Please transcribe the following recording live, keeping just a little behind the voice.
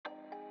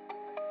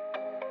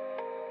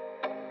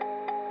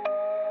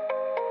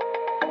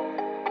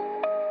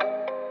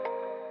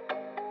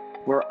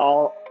we're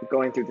all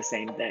going through the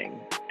same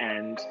thing,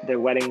 and the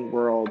wedding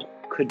world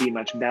could be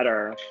much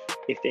better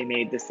if they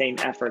made the same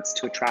efforts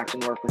to attract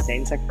and work with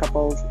same-sex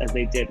couples as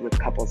they did with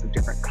couples of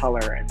different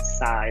color and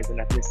size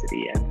and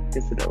ethnicity and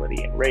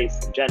disability and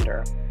race and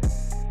gender.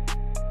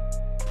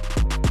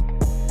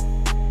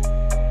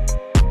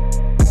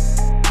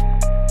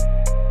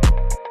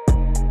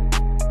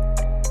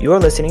 You are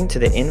listening to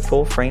the In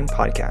Full Frame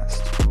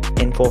podcast.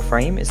 In Full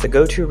Frame is the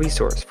go-to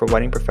resource for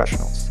wedding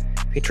professionals,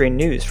 featuring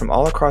news from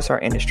all across our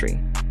industry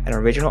and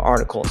original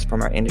articles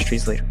from our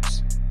industry's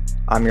leaders.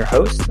 I'm your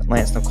host,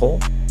 Lance Nicole,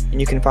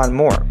 and you can find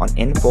more on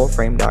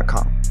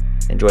infullframe.com.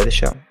 Enjoy the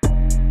show.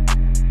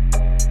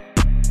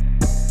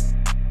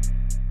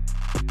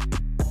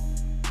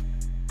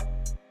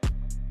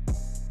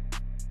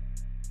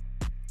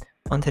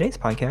 On today's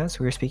podcast,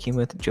 we are speaking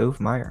with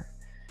Jove Meyer.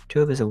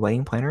 Jove is a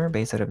wedding planner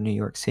based out of New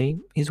York City.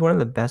 He's one of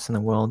the best in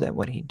the world at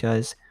what he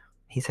does.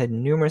 He's had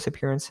numerous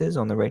appearances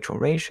on The Rachel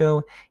Ray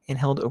Show and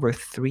held over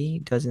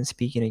 36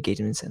 speaking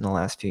engagements in the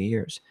last few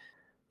years.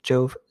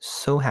 Jove,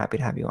 so happy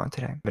to have you on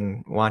today. I've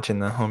been watching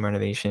the home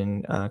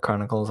renovation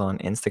chronicles on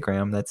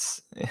Instagram.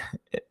 That's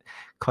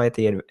quite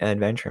the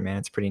adventure, man.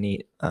 It's pretty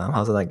neat.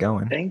 How's that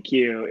going? Thank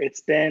you.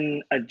 It's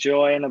been a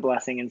joy and a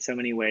blessing in so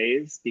many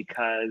ways,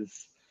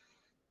 because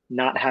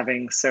not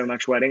having so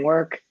much wedding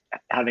work,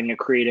 having a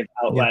creative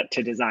outlet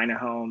to design a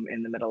home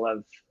in the middle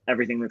of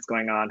everything that's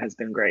going on has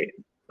been great.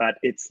 But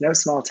it's no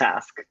small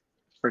task,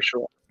 for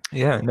sure.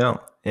 Yeah.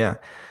 It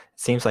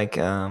seems like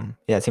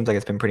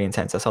it's been pretty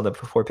intense. I saw the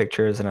before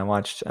pictures and I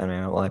watched, I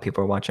mean, a lot of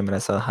people are watching, but I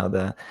saw how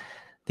the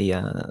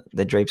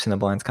drapes and the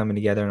blinds coming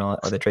together and all,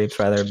 or the drapes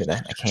rather, but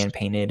like hand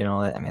painted and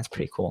all that. I mean, it's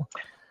pretty cool.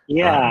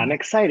 Yeah, I'm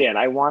excited.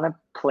 I want a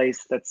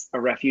place that's a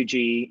refuge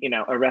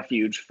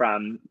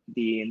from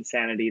the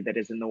insanity that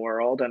is in the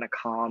world, and a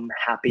calm,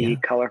 happy,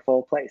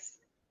 colorful place.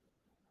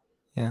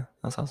 Yeah,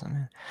 that's awesome,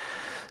 man.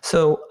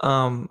 So,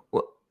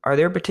 are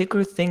there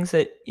particular things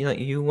that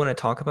you want to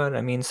talk about?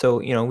 I mean, so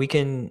we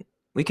can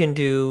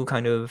do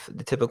kind of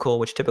the typical,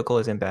 which typical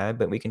isn't bad,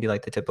 but we can do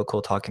like the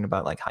typical talking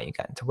about like how you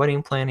got into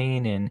wedding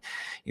planning and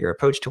your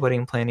approach to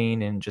wedding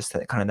planning and just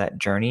that kind of that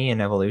journey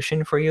and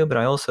evolution for you. But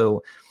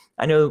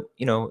I know,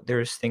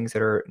 there's things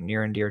that are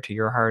near and dear to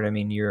your heart. I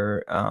mean,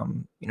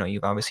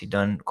 you've obviously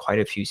done quite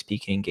a few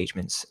speaking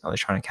engagements. I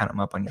was trying to count them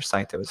up on your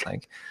site. There was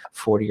like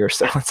 40 or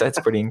so. So that's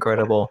pretty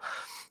incredible.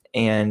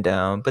 And,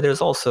 but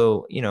there's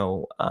also,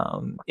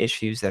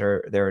 issues that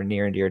are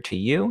near and dear to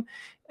you.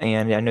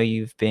 And I know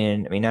you've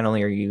been, I mean, not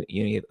only are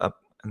you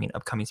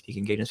upcoming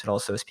speaking engagements, but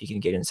also speaking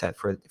engagements set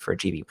for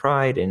GB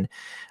Pride and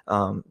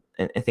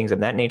things of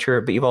that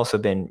nature. But you've also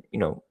been,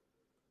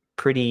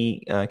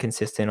 pretty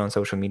consistent on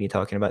social media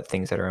talking about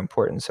things that are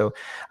important. So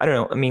I don't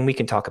know. I mean, we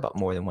can talk about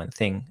more than one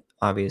thing,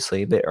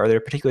 obviously, but are there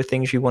particular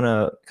things you want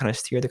to kind of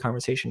steer the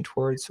conversation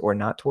towards or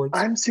not towards?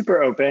 I'm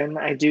super open.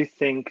 I do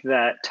think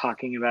that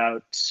talking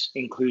about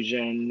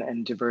inclusion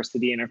and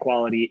diversity and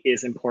equality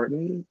is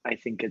important. I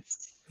think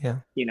it's,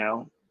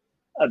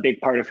 a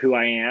big part of who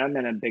I am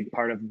and a big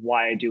part of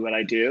why I do what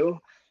I do.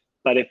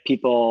 But if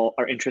people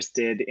are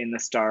interested in the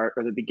start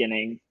or the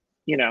beginning,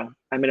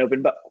 I'm an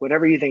open book.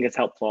 Whatever you think is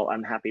helpful,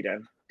 I'm happy to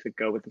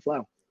go with the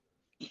flow.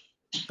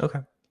 Okay.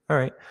 All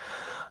right.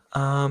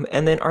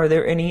 And then are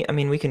there any, I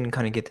mean, we can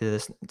kind of get to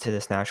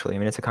this naturally. I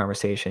mean, it's a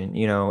conversation,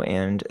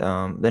 and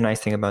the nice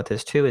thing about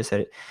this too is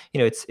that,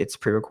 it's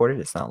pre-recorded.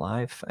 It's not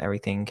live.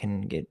 Everything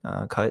can get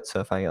cut.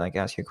 So if I like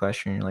ask you a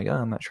question, you're like, oh,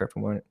 I'm not sure if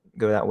I want to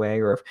go that way,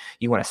 or if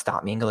you want to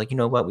stop me and go like, you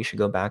know what, we should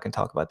go back and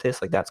talk about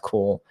this. Like, that's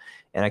cool.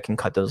 And I can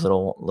cut those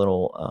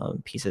little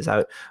pieces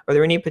out. Are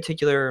there any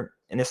particular,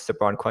 and this is a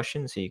broad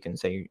question, so you can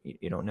say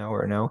you don't know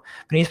or no,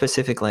 but any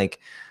specific like,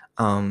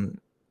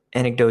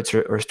 anecdotes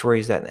or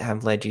stories that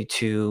have led you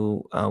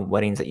to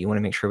weddings that you want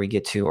to make sure we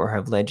get to, or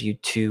have led you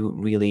to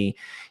really,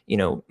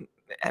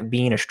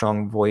 being a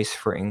strong voice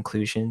for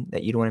inclusion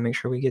that you'd want to make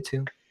sure we get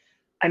to?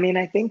 I mean,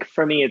 I think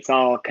for me, it's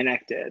all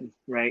connected,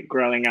 right?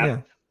 Growing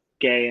up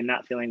gay and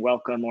not feeling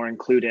welcome or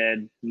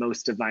included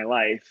most of my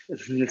life,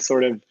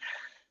 sort of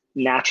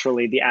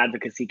naturally the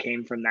advocacy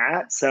came from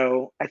that.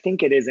 So I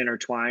think it is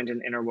intertwined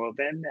and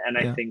interwoven. And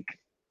I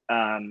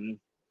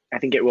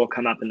think it will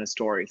come up in the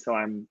story. So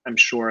I'm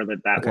sure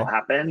that will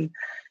happen.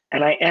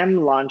 And I am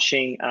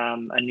launching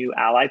a new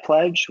ally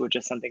pledge, which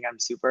is something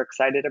I'm super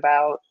excited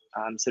about.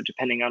 So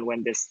depending on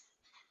when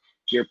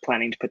you're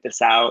planning to put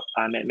this out,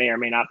 it may or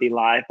may not be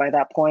live by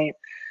that point.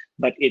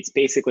 But it's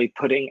basically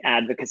putting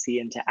advocacy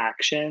into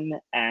action.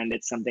 And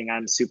it's something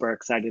I'm super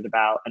excited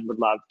about and would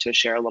love to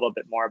share a little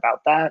bit more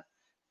about that,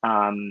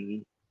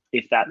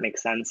 if that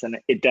makes sense. And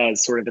it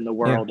does, sort of in the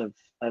world of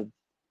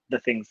the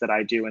things that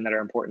I do and that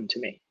are important to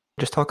me.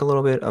 Just talk a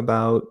little bit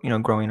about,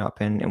 growing up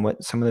and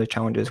what some of the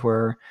challenges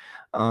were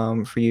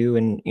for you.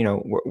 And,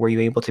 were you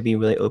able to be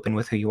really open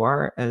with who you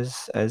are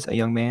as a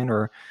young man,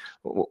 or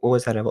what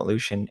was that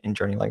evolution and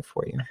journey like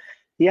for you?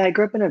 Yeah, I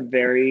grew up in a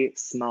very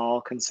small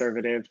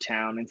conservative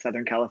town in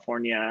Southern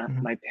California.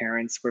 Mm-hmm. My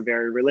parents were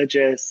very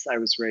religious. I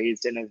was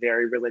raised in a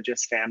very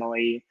religious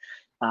family.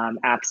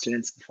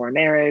 Abstinence before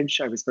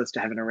marriage. I was supposed to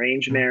have an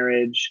arranged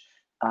marriage.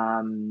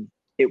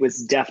 It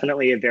was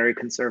definitely a very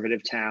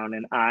conservative town,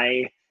 and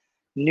I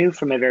knew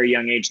from a very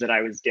young age that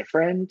I was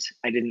different.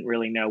 I didn't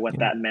really know what Yeah.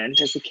 that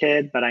meant as a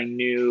kid, but I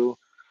knew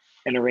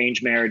an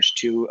arranged marriage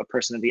to a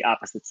person of the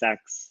opposite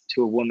sex,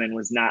 to a woman,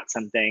 was not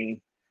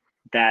something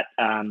that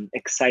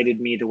excited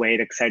me the way it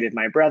excited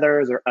my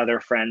brothers or other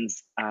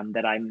friends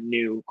that I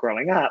knew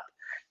growing up.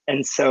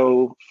 And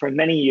so for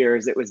many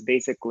years, it was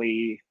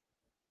basically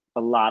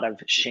a lot of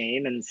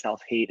shame and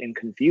self hate and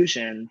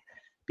confusion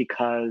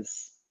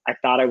because I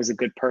thought I was a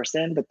good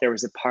person, but there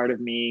was a part of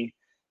me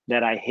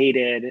that I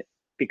hated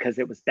because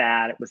it was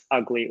bad, it was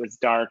ugly, it was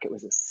dark, it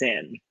was a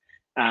sin.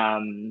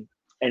 Um,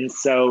 and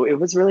so it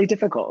was really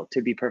difficult,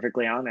 to be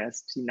perfectly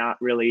honest, not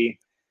really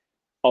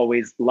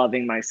always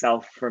loving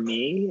myself for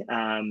me,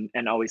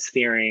 and always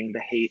fearing the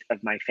hate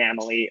of my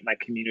family, my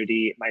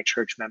community, my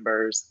church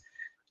members.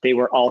 They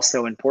were all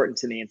so important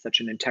to me and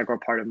such an integral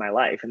part of my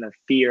life. And the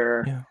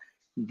fear Yeah.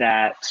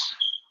 that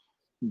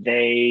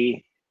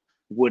they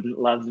wouldn't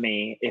love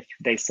me if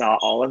they saw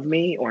all of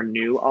me or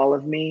knew all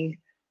of me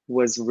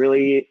was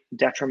really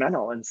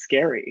detrimental and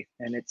scary.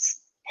 And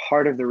it's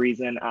part of the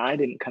reason I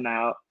didn't come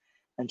out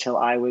until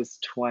I was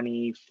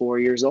 24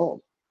 years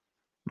old.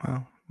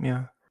 Wow.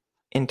 Yeah.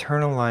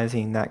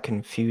 Internalizing that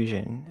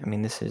confusion, I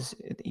mean, this is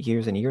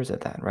years and years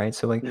of that, right?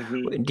 So, like,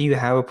 Mm-hmm. do you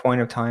have a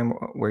point of time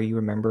where you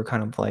remember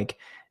kind of like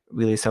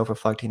really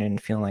self-reflecting and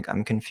feeling like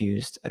I'm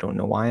confused? I don't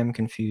know why I'm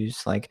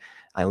confused. Like,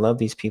 I love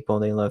these people,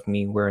 they love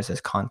me. Where is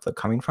this conflict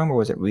coming from? Or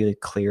was it really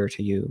clear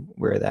to you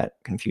where that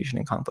confusion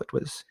and conflict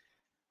was?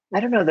 I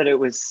don't know that it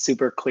was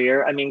super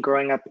clear. I mean,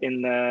 growing up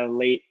in the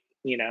late,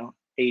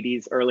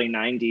 80s, early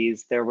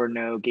 90s, there were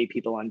no gay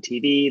people on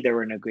TV, there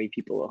were no gay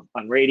people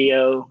on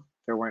radio,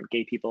 there weren't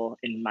gay people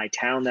in my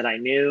town that I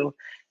knew.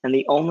 And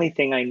the only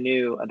thing I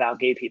knew about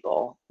gay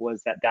people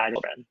was that died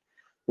children,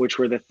 which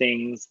were the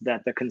things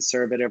that the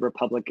conservative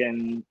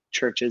Republican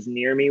churches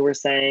near me were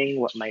saying,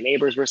 what my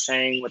neighbors were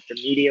saying, what the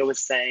media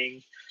was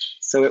saying.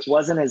 So it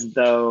wasn't as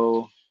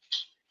though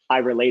I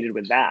related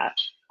with that.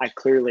 I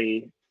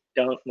clearly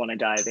don't want to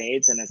die of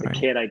AIDS. And as a Right.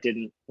 kid, I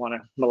didn't want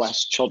to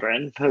molest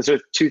children. Those are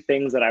two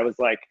things that I was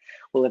like,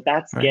 well, if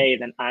that's Right. gay,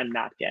 then I'm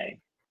not gay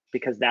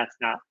because that's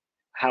not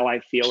how I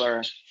feel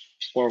or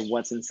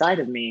what's inside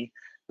of me.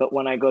 But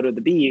when I go to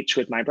the beach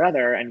with my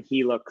brother and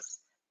he looks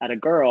at a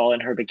girl in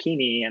her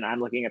bikini and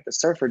I'm looking at the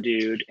surfer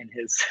dude in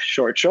his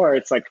short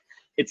shorts, like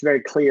it's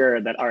very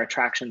clear that our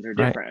attractions are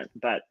Right. different.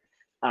 But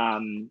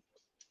um,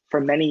 for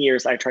many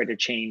years, I tried to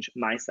change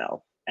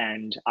myself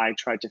and I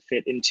tried to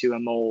fit into a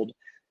mold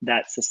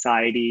that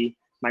society,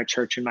 my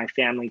church, and my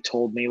family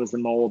told me was the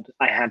mold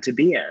I had to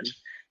be in.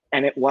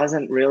 And it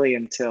wasn't really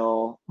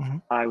until Hmm.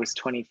 I was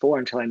 24,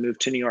 until I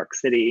moved to New York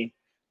City,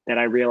 that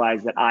I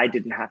realized that I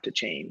didn't have to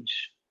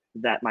change,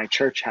 that my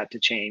church had to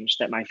change,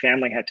 that my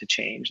family had to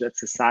change, that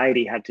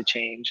society had to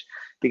change,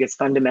 because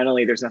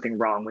fundamentally, there's nothing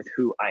wrong with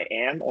who I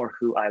am or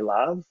who I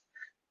love.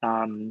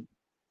 Um,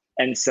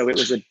 and so it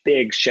was a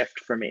big shift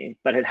for me,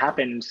 but it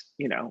happened,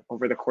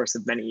 over the course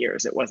of many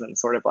years. It wasn't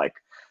sort of like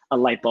a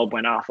light bulb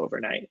went off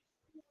overnight.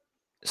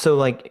 So,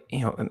 like,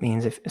 it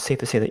means if it's safe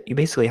to say that you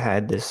basically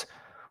had this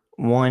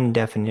one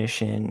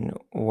definition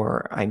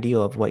or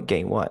ideal of what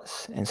gay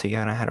was. And so you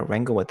kind of had to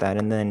wrangle with that.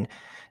 And then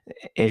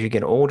as you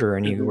get older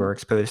and you Mm-hmm. were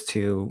exposed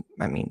to,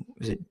 I mean,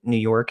 was it New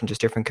York and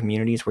just different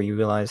communities where you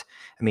realize,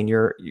 I mean,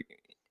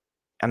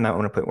 I'm not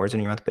going to put words in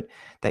your mouth, but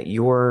that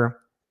your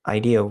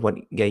idea of what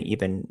gay,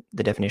 even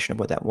the definition of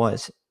what that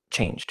was,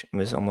 changed. It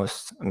was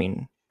almost, I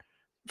mean,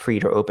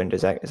 freed or opened.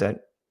 Is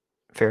that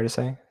fair to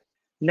say?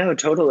 No,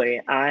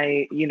 totally.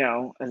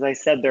 As I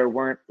said, there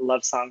weren't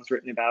love songs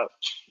written about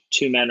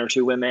two men or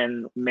two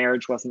women.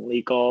 Marriage wasn't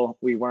legal.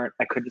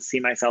 I couldn't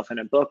see myself in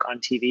a book, on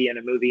TV, in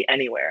a movie,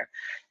 anywhere.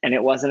 And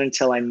it wasn't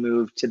until I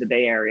moved to the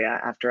Bay Area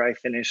after I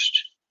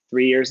finished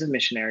 3 years of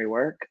missionary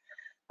work,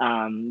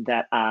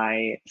 that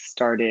I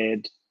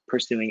started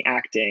pursuing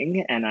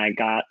acting and I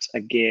got a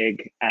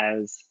gig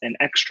as an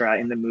extra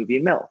in the movie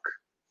Milk,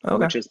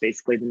 Okay. which is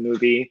basically the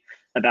movie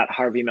about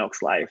Harvey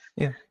Milk's life.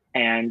 Yeah.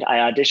 And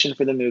I auditioned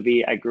for the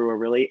movie. I grew a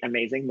really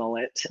amazing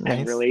mullet and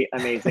Nice. really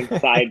amazing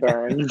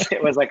sideburns.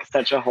 It was like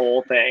such a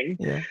whole thing.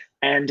 Yeah.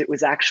 And it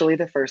was actually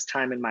the first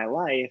time in my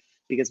life,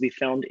 because we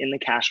filmed in the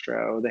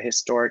Castro, the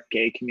historic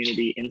gay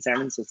community in San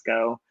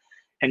Francisco.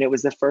 And it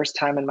was the first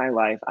time in my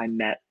life I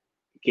met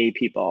gay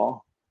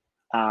people.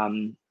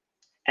 Um,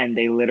 and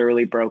they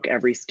literally broke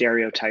every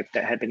stereotype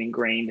that had been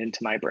ingrained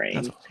into my That's brain.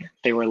 awesome.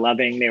 They were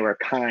loving, they were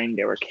kind,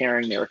 they were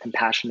caring, they were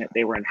compassionate,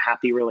 they were in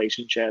happy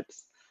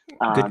relationships.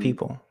 Good Um,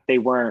 people. they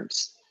weren't,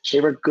 they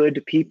were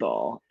good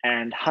people,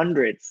 and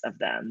hundreds of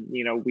them.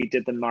 We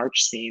did the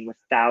march scene with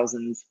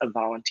thousands of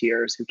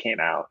volunteers who came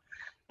out.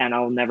 And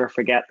I'll never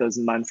forget those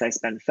months I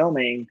spent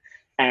filming.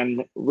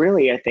 And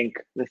really, I think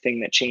the thing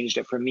that changed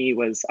it for me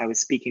was I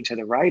was speaking to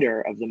the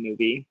writer of the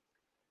movie,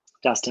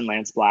 Dustin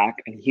Lance Black,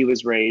 and he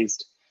was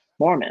raised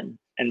Mormon.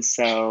 And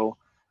so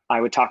I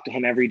would talk to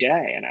him every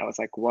day. And I was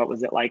like, what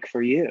was it like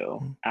for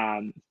you?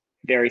 Mm.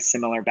 Very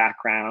similar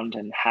background.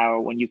 And how,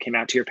 when you came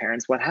out to your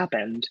parents, what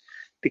happened?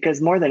 Because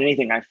more than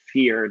anything, I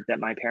feared that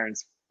my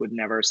parents would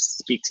never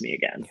speak to me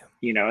again,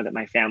 Yeah. that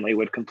my family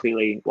would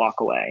completely walk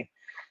away.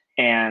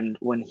 And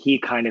when he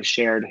kind of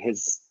shared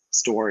his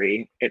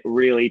story, it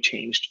really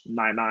changed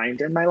my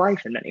mind and my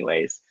life in many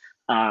ways.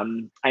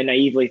 I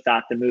naively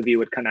thought the movie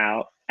would come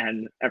out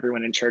and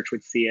everyone in church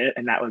would see it,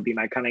 and that would be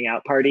my coming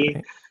out party.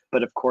 Right.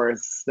 But of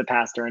course, the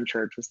pastor in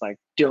church was like,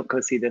 "Don't go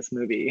see this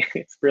movie.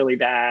 It's really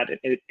bad,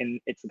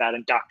 and it's about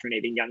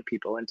indoctrinating young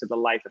people into the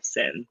life of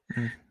sin."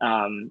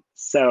 Mm.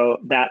 So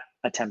that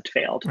attempt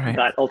failed. Right.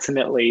 But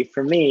ultimately,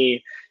 for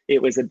me,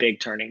 it was a big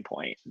turning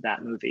point,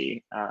 that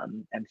movie,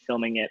 and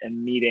filming it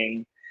and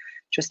meeting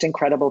just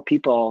incredible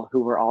people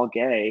who were all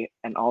gay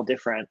and all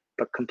different,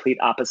 but complete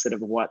opposite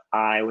of what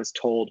I was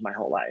told my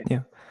whole life.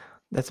 Yeah.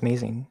 That's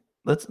amazing.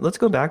 Let's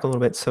go back a little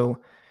bit. So,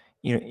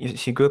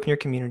 you grew up in your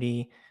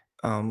community.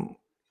 Um,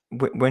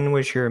 when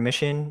was your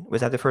mission? Was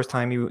that the first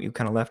time you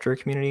kind of left your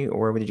community,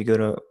 or did you go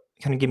to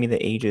kind of give me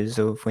the ages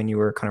of when you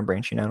were kind of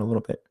branching out a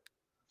little bit?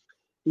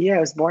 Yeah, I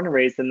was born and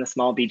raised in the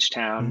small beach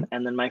town. Mhm.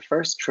 And then my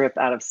first trip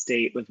out of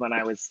state was when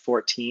I was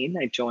 14.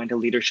 I joined a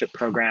leadership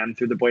program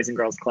through the Boys and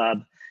Girls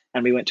Club.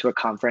 And we went to a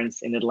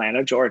conference in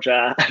Atlanta,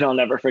 Georgia. And I'll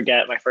never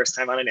forget my first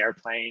time on an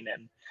airplane.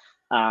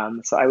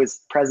 And so I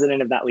was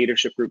president of that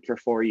leadership group for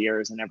 4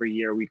 years. And every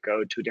year we'd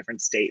go to a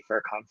different state for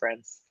a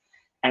conference.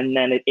 And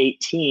then at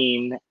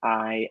 18,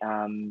 I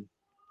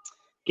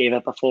gave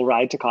up a full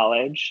ride to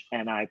college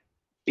and I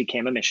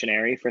became a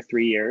missionary for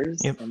 3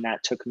 years. Yep. And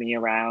that took me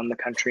around the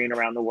country and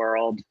around the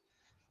world.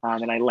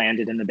 And I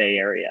landed in the Bay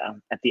Area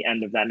at the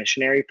end of that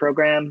missionary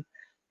program,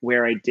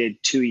 where I did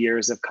 2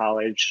 years of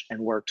college and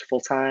worked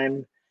full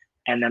time.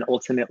 And then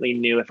ultimately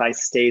knew if I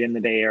stayed in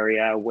the Bay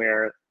Area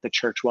where the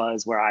church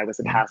was, where I was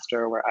a Yeah.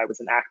 pastor, where I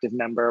was an active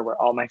member,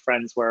 where all my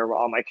friends were, where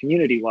all my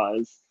community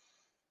was,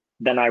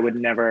 then I would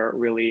never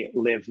really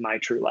live my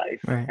true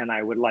life. Right. And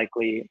I would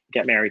likely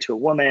get married to a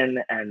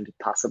woman and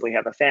possibly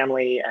have a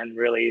family. And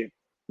really,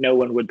 no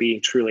one would be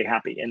truly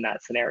happy in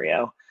that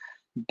scenario.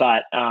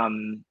 But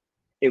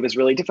it was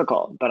really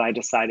difficult. But I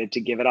decided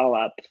to give it all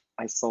up.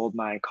 I sold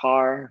my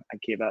car. I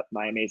gave up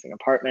my amazing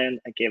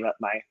apartment. I gave up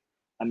my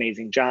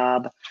amazing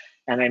job.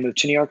 And I moved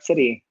to New York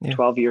City Yeah.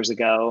 12 years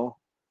ago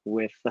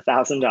with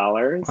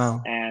 $1,000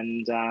 Wow.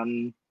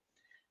 and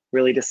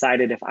really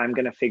decided if I'm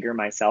going to figure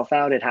myself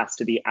out, it has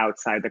to be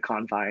outside the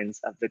confines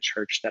of the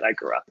church that I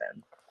grew up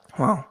in.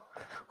 Wow.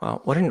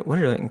 Wow. What an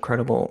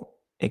incredible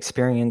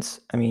experience.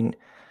 I mean,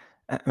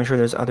 I'm sure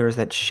there's others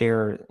that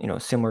share,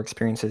 similar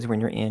experiences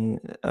when you're in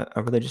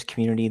a religious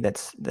community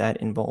that's that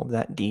involved,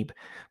 that deep,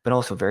 but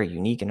also very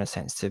unique in a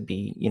sense to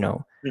be,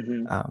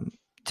 Mm-hmm. um,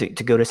 to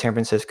go to San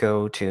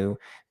Francisco, to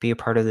be a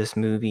part of this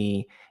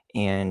movie,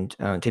 and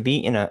to be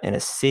in a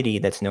city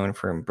that's known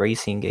for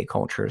embracing gay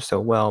culture so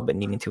well, but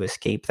needing to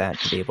escape that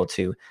to be able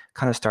to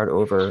kind of start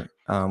over,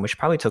 which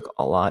probably took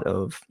a lot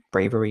of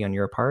bravery on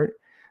your part.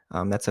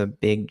 That's a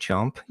big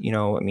jump.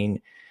 I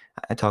mean,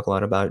 I talk a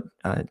lot about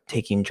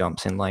taking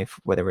jumps in life,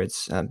 whether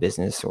it's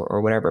business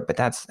or whatever, but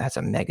that's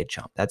a mega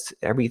jump. That's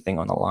everything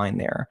on the line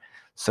there.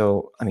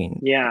 So, I mean,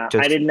 Yeah, I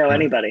just didn't know yeah,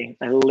 anybody.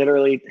 I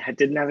literally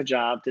didn't have a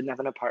job, didn't have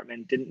an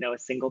apartment, didn't know a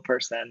single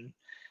person.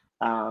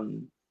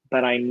 Um,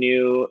 but I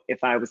knew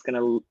if I was going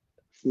to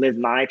live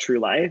my true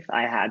life,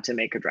 I had to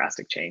make a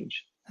drastic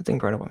change. that's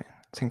incredible, man.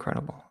 It's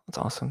incredible. That's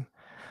awesome.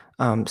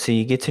 So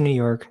you get to New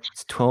York.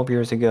 It's 12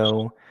 years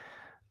ago.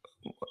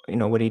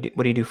 What do you do?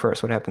 What do you do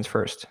first? What happens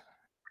first?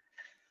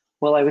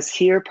 Well, I was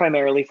here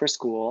primarily for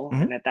school,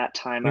 Hmm. and at that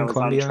time, I In was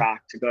on Columbia.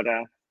 track to go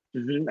to.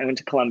 I went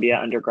to Columbia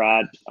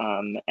undergrad,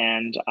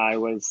 and I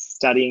was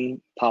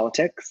studying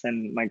politics,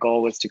 and my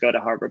goal was to go to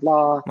Harvard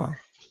Law, Wow,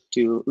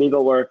 do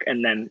legal work,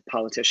 and then you were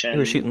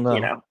politician. shooting low.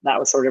 That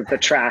was sort of the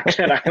track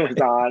that I was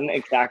on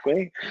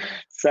exactly.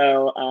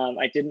 So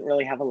I didn't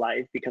really have a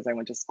life because I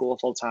went to school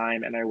full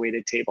time and I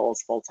waited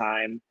tables full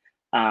time.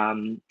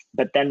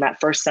 But then that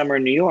first summer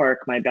in New York,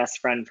 my best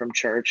friend from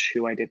church,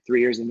 who I did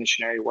 3 years of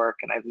missionary work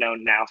and I've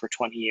known now for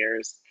 20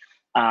 years,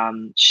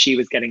 she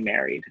was getting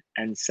married.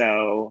 And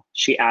so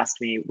she asked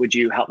me, would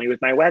you help me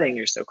with my wedding?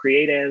 You're so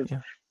creative.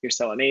 Yeah, You're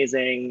so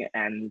amazing.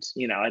 And,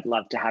 I'd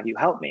love to have you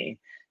help me.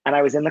 And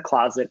I was in the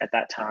closet at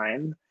that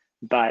time,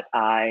 but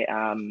I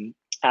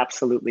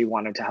absolutely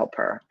wanted to help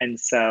her. And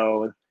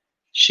so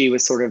she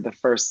was sort of the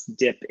first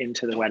dip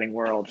into the wedding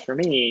world for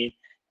me.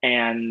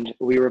 And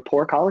we were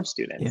poor college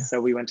yeah, students. So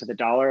we went to the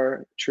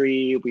Dollar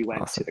Tree, we went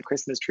to awesome. the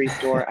Christmas tree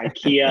store,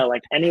 IKEA,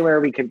 like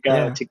anywhere we could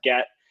go Yeah, to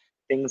get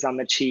things on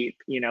the cheap.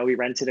 We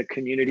rented a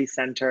community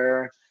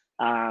center.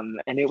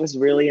 And it was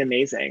really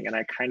amazing. And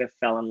I kind of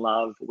fell in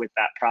love with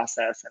that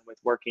process and with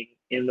working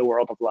in the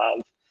world of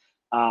love.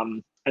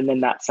 And then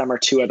that summer,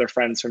 two other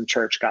friends from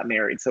church got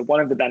married. So one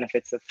of the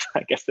benefits of,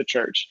 I guess, the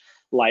church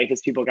life is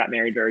people got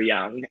married very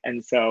young.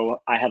 And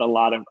so I had a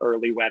lot of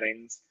early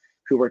weddings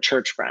who were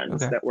church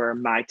friends okay, that were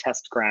my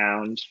test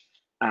ground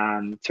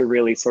to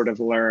really sort of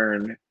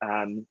learn,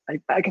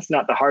 I guess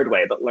not the hard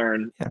way, but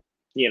learn,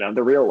 yeah,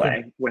 the real sure,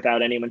 way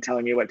without anyone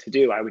telling me what to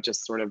do. I would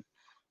just sort of,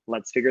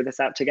 let's figure this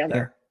out yeah,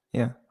 together.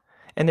 yeah.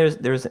 And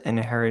there's an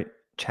inherent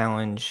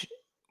challenge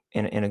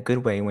in a good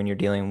way when you're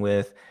dealing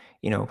with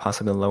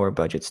possibly lower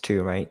budgets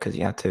too, right? Because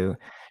you have to,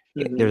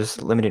 Hmm.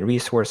 there's limited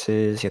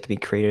resources. You have to be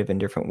creative in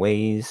different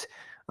ways.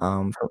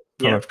 From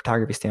Yeah. a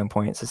photography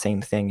standpoint, it's the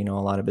same thing.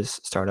 A lot of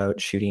us start out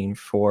shooting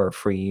for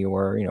free,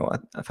 or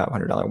a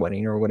 $500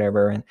 wedding or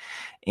whatever,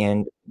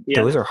 and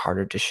Yeah. those are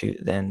harder to shoot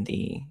than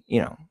the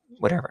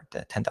whatever,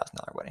 the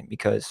 $10,000 wedding,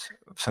 because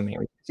of so many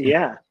reasons.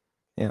 Yeah,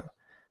 Yeah. yeah.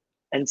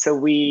 And so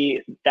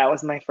that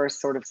was my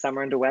first sort of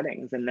summer into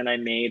weddings. And then I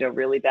made a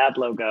really bad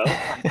logo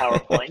on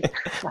PowerPoint.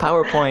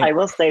 PowerPoint. I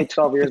will say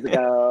 12 years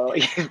ago,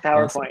 Awesome.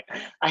 PowerPoint,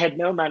 I had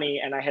no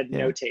money and I had Yeah.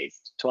 no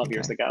taste 12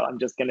 years Okay. ago. I'm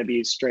just going to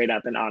be straight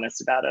up and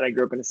honest about it. I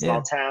grew up in a small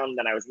Yeah. town,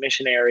 then I was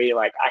missionary.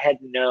 Like I had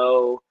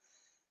no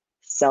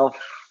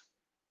self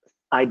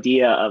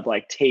idea of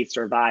like taste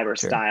or vibe or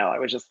Sure. style. I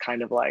was just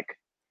kind of like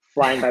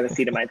flying by the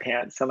seat of my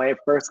pants. So my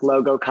first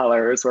logo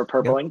colors were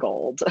purple Yep. and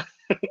gold.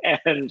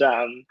 And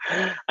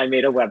I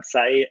made a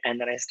website, and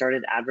then I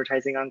started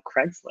advertising on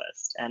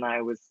Craigslist, and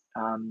I was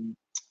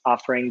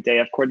offering day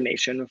of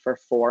coordination for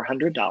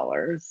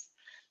 $400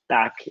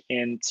 back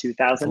in It's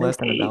less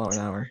than $2008. $1 an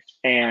hour.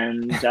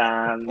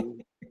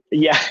 And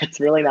yeah, it's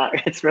really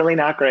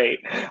not great.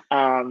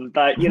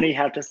 But Mhm. you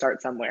have to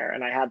start somewhere.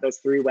 And I had those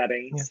 3 Yeah.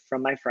 weddings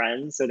from my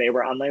friends, so they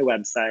were on my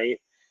website.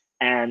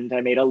 And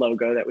I made a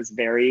logo that was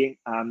very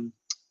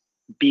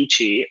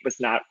beachy. It was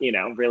not,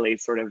 really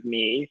sort of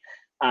me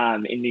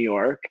in New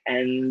York.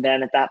 And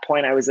then at that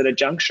point, I was at a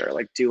juncture.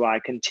 Like, do I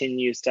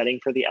continue studying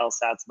for the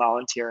LSATs,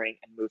 volunteering,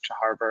 and move to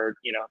Harvard?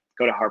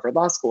 Go to Harvard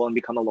Law School and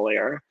become a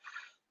lawyer,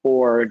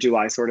 or do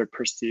I sort of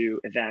pursue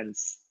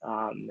events?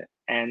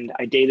 And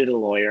I dated a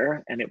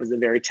lawyer, and it was a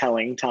very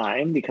telling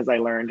time because I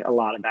learned a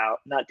lot about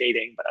not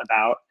dating, but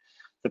about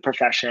the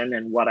profession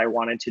and what I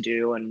wanted to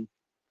do. And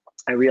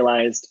I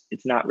realized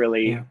it's not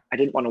really, Yeah. I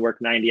didn't want to work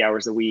 90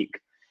 hours a week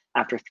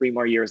after 3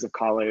 more years of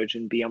college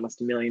and be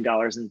almost $1 million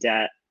in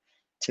debt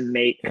to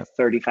make Yep.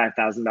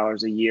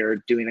 $35,000 a year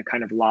doing the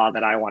kind of law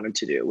that I wanted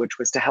to do, which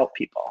was to help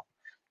people.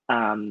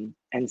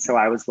 And so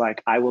I was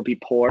like, I will be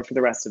poor for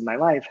the rest of my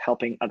life,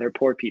 helping other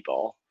poor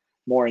people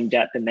more in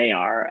debt than they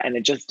are. And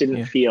it just didn't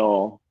Yeah.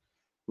 feel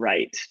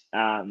right.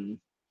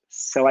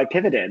 So I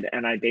pivoted,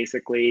 and I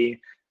basically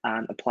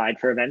applied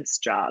for events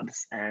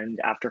jobs. And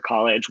after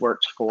college,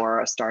 worked for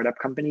a startup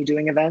company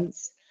doing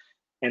events.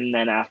 And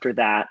then after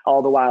that,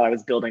 all the while I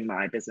was building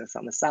my business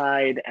on the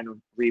side and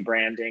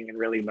rebranding and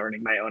really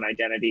learning my own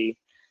identity.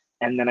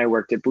 And then I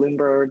worked at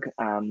Bloomberg,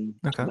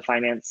 Okay. the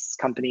finance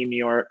company in New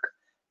York.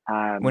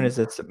 When Um, is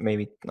this?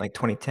 Maybe like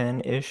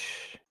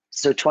 2010-ish?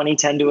 so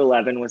 2010 to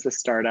 11 was the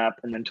startup,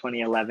 and then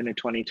 2011 to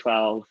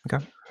 2012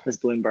 Okay. was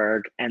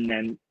Bloomberg, and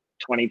then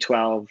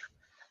 2012,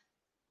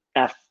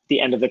 at the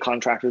end of the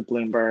contract with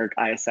Bloomberg,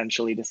 I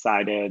essentially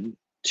decided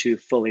to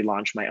fully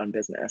launch my own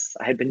business.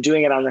 I had been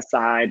doing it on the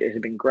side, it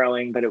had been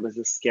growing, but it was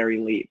a scary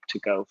leap to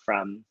go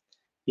from,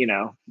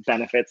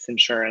 benefits,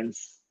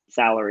 insurance,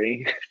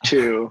 salary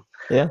to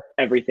Yeah.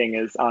 everything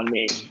is on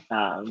me.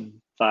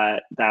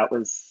 But that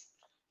was,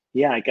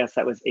 yeah, I guess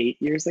that was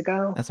 8 years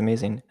ago. That's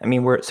amazing. I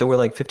mean, we're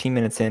like 15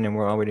 minutes in, and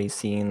we're already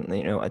seeing,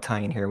 a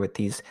tie-in here with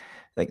these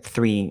like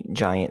 3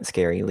 giant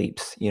scary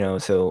leaps,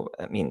 So,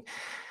 I mean,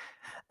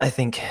 I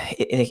think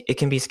it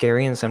can be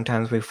scary, and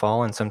sometimes we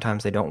fall and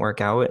sometimes they don't work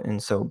out.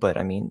 And so, but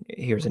I mean,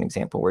 here's an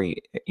example where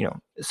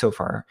so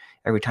far,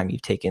 every time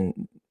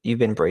you've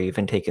been brave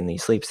and taken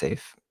these leaps,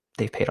 they've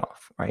paid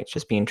off, right?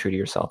 Just being true to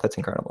yourself. That's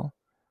incredible.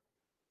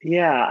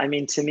 Yeah, I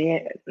mean, to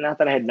me, not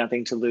that I had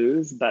nothing to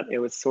lose, but it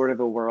was sort of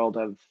a world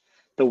of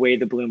the way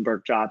the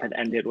Bloomberg job had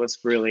ended was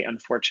really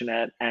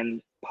unfortunate.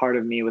 And part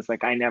of me was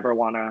like, I never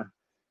want to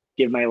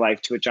give my life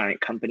to a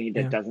giant company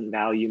that Yeah. doesn't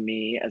value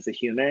me as a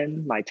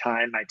human, my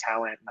time, my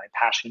talent, my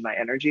passion, my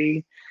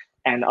energy.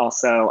 And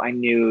also, I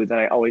knew that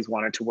I always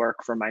wanted to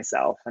work for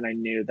myself, and I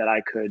knew that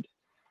I could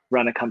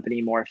run a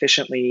company more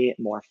efficiently,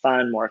 more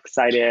fun, more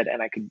excited,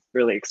 and I could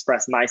really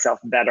express myself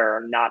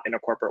better, not in a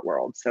corporate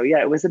world. So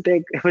yeah, it was a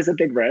big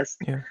risk,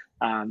 Yeah.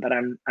 but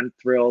I'm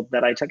thrilled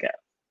that I took it.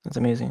 That's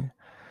amazing.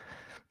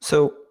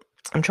 So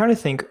I'm trying to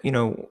think,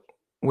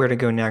 where to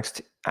go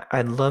next.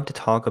 I'd love to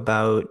talk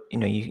about,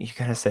 you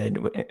kind of said,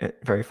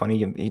 very funny,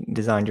 you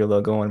designed your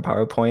logo on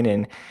PowerPoint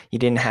and you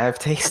didn't have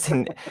taste,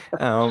 and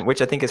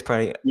which I think is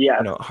probably,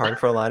 Yes, hard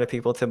for a lot of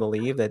people to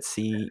believe that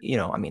see,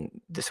 I mean,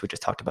 we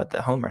just talked about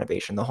the home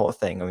renovation, the whole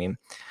thing. I mean,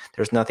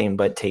 there's nothing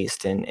but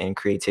taste and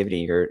creativity.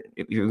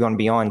 You're going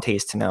beyond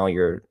taste to now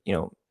you're,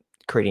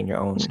 creating your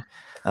own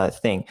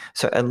thing.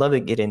 So I'd love to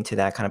get into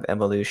that kind of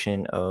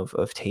evolution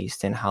of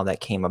taste and how that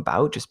came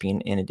about, just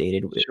being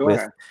inundated with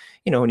sure,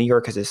 New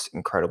York has this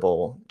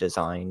incredible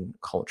design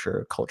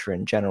culture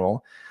in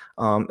general.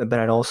 But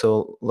I'd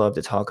also love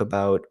to talk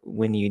about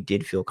when you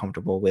did feel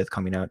comfortable with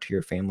coming out to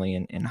your family,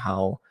 and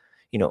how,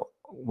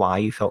 why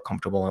you felt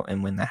comfortable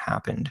and when that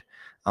happened.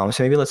 So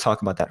maybe let's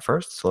talk about that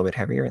first. It's a little bit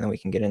heavier, and then we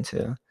can get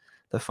into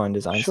the fun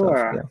design stuff.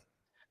 sure. Yeah.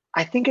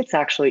 I think it's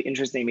actually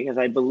interesting because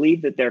I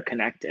believe that they're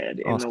connected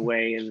in the Awesome.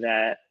 way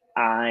that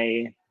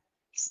I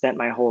spent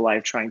my whole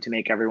life trying to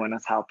make everyone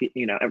else happy,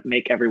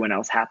 make everyone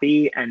else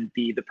happy and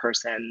be the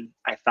person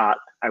I thought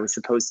I was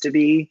supposed to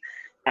be.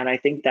 And I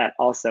think that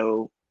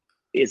also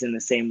is in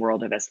the same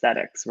world of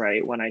aesthetics,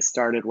 right? When I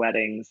started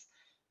weddings,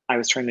 I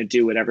was trying to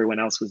do what everyone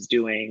else was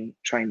doing,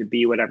 trying to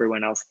be what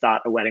everyone else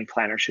thought a wedding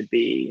planner should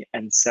be.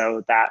 And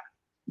so that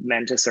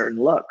meant a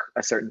certain look,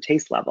 a certain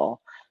taste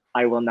level.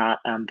 I will not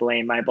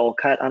blame my bowl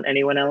cut on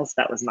anyone else.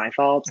 That was my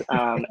fault.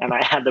 And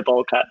I had the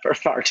bowl cut for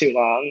far too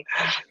long.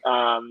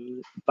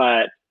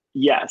 But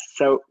yes,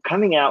 so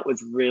coming out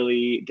was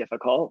really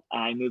difficult.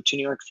 I moved to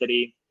New York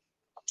City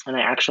and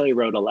I actually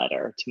wrote a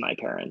letter to my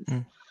parents.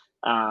 Mm.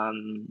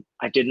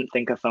 I didn't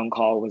think a phone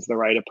call was the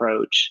right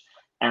approach.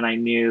 And I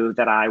knew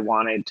that I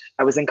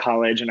was in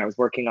college and I was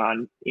working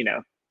on,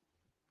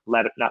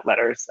 not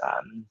letters,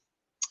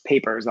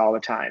 papers all the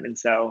time. And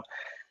so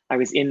I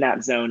was in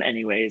that zone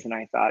anyways. And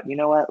I thought, you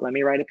know what, let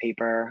me write a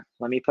paper.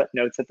 Let me put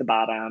notes at the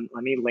bottom.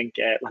 Let me link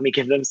it. Let me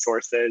give them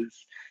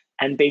sources.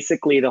 And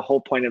basically the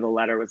whole point of the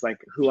letter was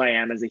like, who I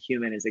am as a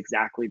human is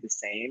exactly the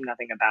same.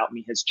 Nothing about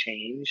me has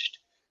changed.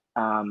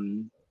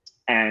 And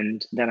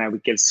then I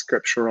would give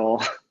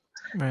scriptural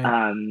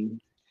Right.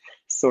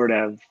 sort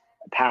of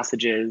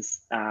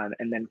passages,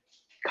 and then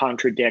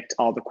contradict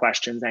all the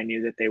questions I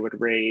knew that they would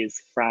raise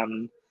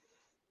from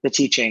the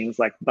teachings,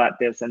 like, but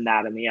this and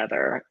that and the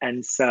other.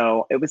 And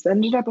so it was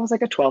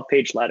like a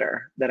 12-page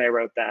letter that I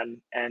wrote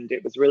them. And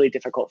it was really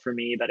difficult for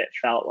me, but it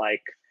felt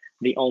like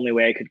the only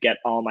way I could get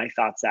all my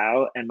thoughts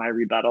out and my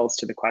rebuttals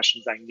to the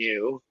questions I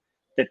knew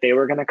that they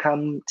were going to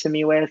come to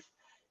me with.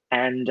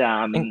 And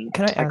And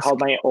can I I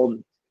called ask, my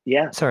old,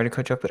 yeah. sorry to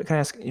cut you off, but can I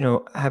ask,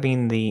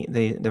 having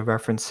the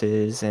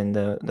references and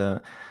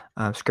the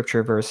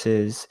scripture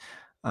verses,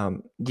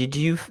 can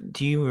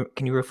you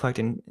reflect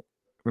and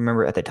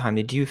remember at the time,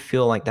 did you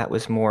feel like that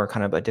was more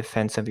kind of a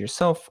defense of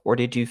yourself, or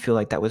did you feel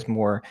like that was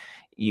more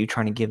you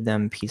trying to give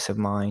them peace of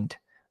mind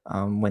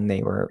when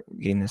they were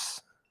getting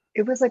this?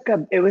 It was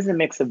a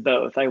mix of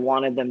both. I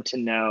wanted them to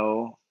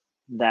know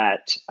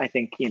that I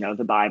think,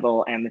 the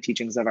Bible and the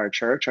teachings of our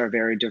church are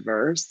very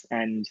diverse.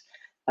 And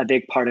a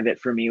big part of it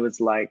for me was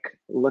like,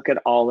 look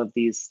at all of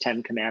these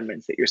 10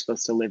 commandments that you're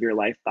supposed to live your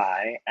life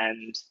by.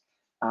 And,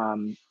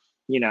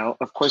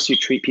 of course, you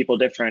treat people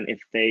different if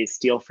they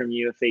steal from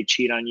you, if they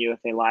cheat on you,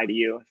 if they lie to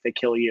you, if they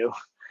kill you.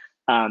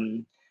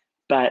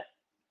 But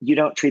you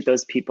don't treat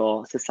those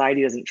people,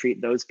 society doesn't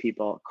treat those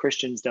people,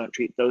 Christians don't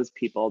treat those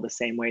people the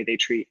same way they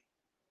treat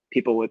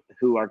people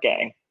who are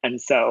gay.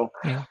 And so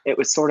Yeah. it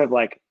was sort of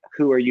like,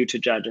 who are you to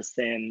judge a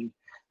sin?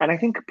 And I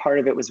think part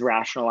of it was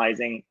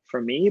rationalizing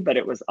for me, but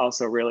it was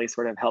also really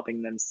sort of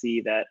helping them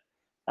see that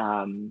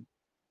in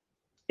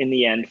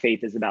the end,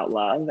 faith is about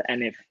love.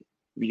 And if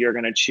you're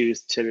going to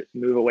choose to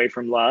move away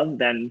from love,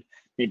 then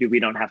maybe we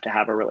don't have to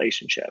have a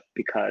relationship,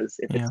 because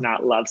if it's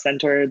not love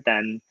centered,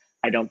 then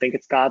I don't think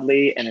it's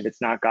godly. And if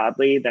it's not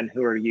godly, then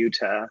who are you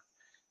to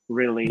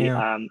really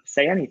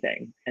say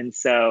anything? And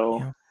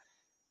so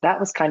that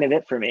was kind of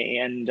it for me.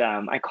 And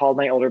I called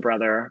my older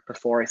brother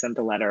before I sent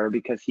the letter,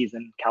 because he's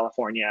in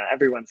California.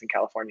 Everyone's in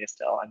California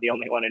still. I'm the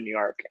only one in New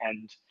York.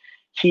 And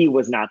he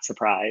was not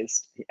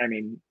surprised. I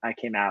mean, I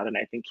came out and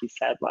I think he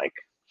said, like,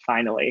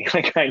 finally,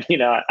 like,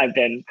 I've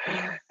been,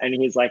 and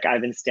he's like,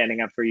 I've been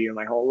standing up for you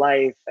my whole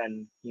life.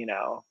 And,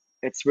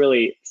 it's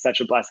really such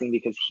a blessing,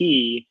 because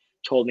he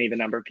told me the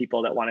number of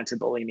people that wanted to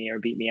bully me or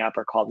beat me up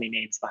or called me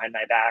names behind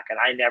my back. And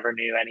I never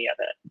knew any of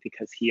it,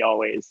 because he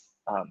always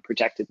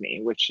protected me,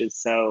 which is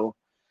so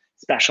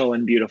special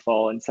and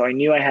beautiful. And so I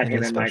knew I had It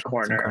him is in my special.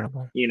 It's corner.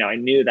 incredible. I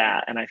knew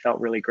that, and I felt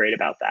really great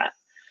about that.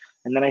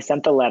 And then I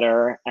sent the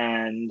letter,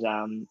 and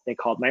they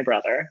called my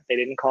brother. They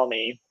didn't call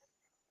me.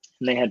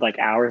 And they had like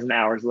hours and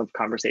hours of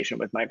conversation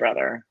with my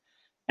brother.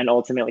 And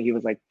ultimately he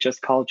was like,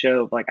 just call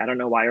Jove. Like, I don't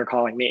know why you're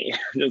calling me.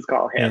 Just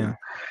call him.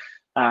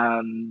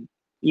 And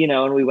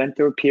we went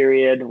through a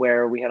period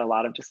where we had a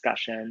lot of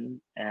discussion.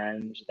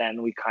 And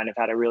then we kind of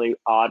had a really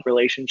odd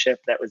relationship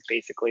that was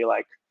basically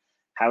like,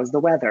 how's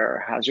the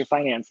weather? How's your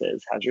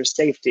finances? How's your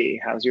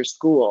safety? How's your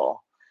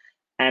school?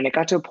 And it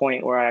got to a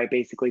point where I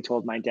basically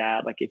told my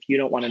dad, like, if you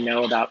don't want to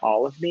know about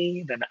all of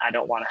me, then I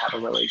don't want to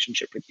have a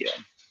relationship with you.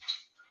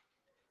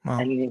 Wow,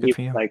 And he good was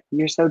for you. like,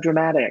 you're so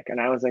dramatic. And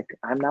I was like,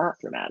 I'm not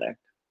dramatic.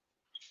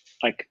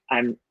 Like,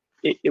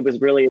 it was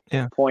really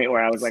a point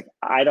where I was like,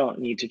 I don't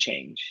need to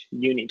change.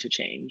 You need to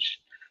change.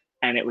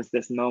 And it was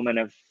this moment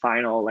of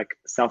final, like,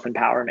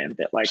 self-empowerment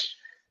that, like,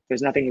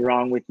 there's nothing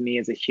wrong with me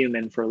as a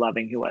human for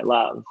loving who I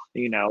love.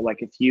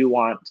 Like, if you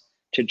want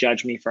to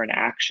judge me for an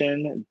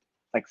action,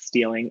 like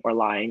stealing or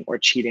lying or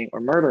cheating or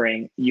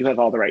murdering, you have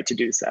all the right to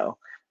do so,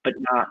 but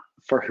not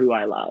for who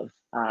I love.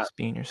 Just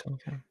being yourself.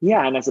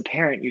 Yeah. And as a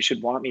parent, you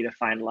should want me to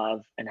find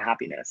love and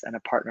happiness and a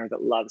partner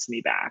that loves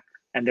me back,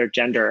 and their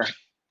gender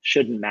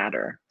shouldn't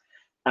matter.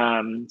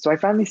 So I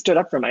finally stood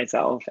up for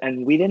myself,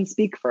 and we didn't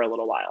speak for a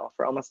little while,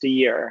 for almost a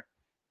year.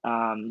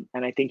 And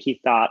I think he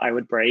thought I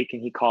would break,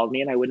 and he called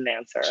me and I wouldn't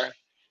answer.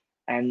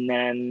 And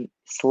then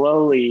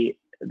slowly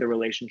the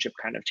relationship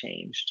kind of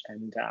changed,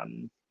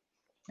 and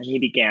he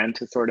began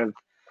to sort of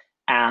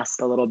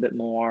ask a little bit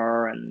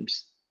more. And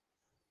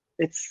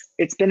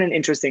it's been an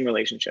interesting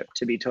relationship,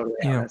 to be totally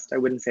honest. I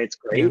wouldn't say it's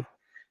great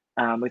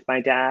with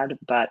my dad,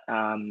 but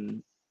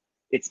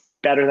it's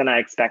better than I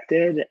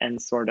expected,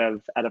 and sort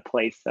of at a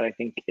place that I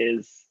think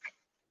is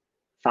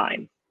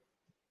fine.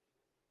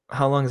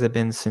 How long has it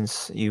been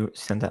since you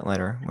sent that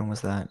letter? When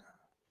was that?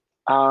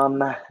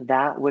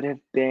 That would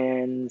have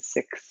been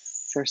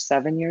 6 or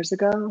 7 years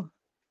ago.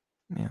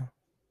 Yeah.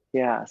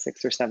 Yeah,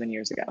 6 or 7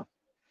 years ago.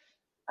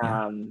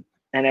 Yeah.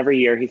 And every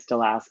year he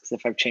still asks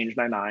if I've changed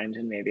my mind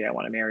and maybe I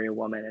want to marry a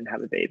woman and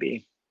have a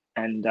baby.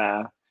 And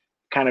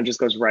kind of just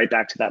goes right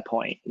back to that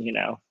point,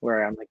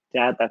 where I'm like,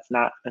 Dad, that's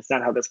not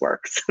how this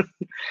works.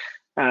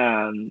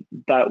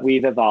 But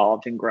we've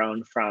evolved and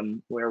grown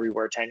from where we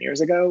were 10 years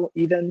ago,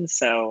 even.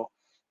 So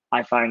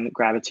I find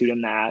gratitude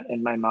in that.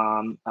 And my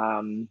mom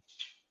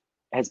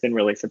has been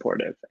really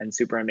supportive and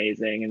super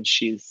amazing. And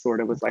she's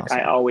sort of was That's like,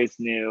 I awesome. always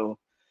knew,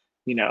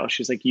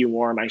 she's like, you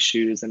wore my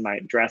shoes and my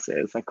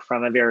dresses. Like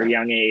from a very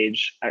young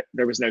age,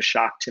 there was no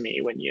shock to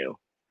me when you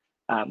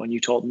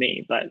told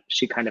me, but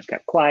she kind of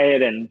kept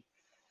quiet. And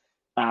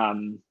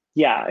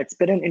yeah, it's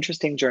been an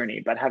interesting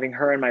journey, but having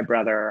her and my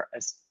brother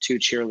as two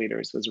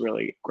cheerleaders was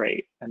really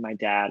great. And my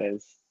dad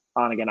is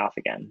on again, off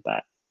again,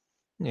 but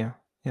Yeah.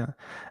 Yeah.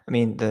 I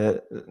mean,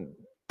 that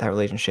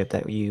relationship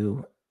that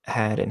you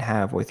had and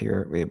have with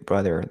your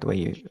brother, the way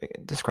you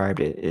described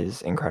it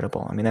is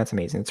incredible. I mean, that's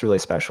amazing. It's really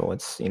special.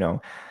 It's,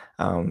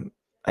 um,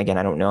 again,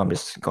 I don't know. I'm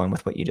just going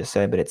with what you just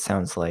said, but it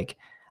sounds like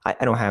I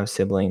don't have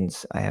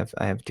siblings. I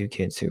have two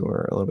kids who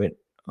are a little bit,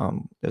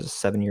 there's a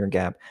 7-year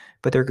gap,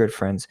 but they're good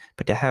friends.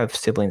 But to have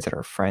siblings that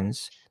are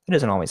friends, that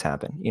doesn't always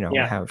happen. I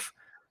yeah, have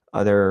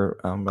other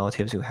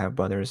relatives who have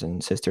brothers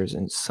and sisters,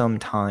 and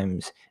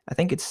sometimes I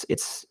think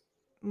it's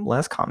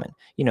less common.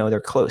 They're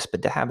close,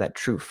 but to have that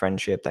true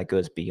friendship that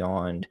goes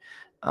beyond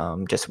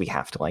just we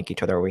have to like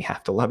each other or we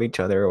have to love each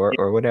other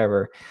or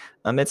whatever,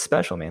 it's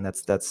special, man.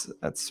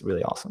 That's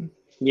really awesome.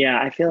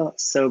 yeah, I feel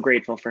so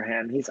grateful for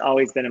him. He's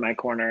always been in my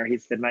corner.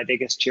 He's been my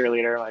biggest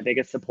cheerleader, my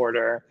biggest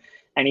supporter.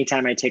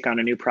 Anytime I take on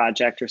a new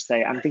project or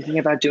say, I'm thinking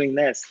about doing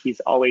this, he's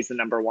always the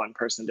number one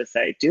person to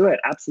say, do it.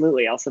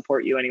 Absolutely. I'll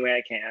support you any way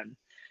I can.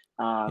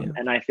 Yeah,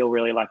 And I feel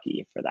really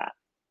lucky for that.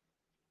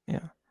 yeah.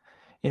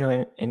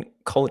 And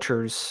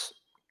cultures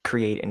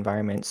create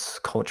environments.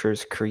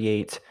 Cultures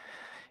create.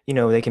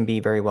 They can be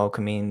very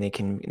welcoming. They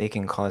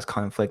can cause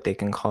conflict. They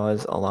can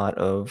cause a lot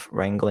of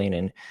wrangling,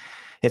 and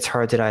it's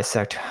hard to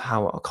dissect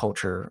how a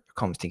culture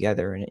comes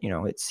together. And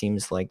it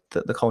seems like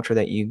the culture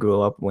that you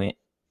grew up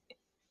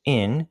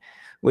in,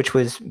 which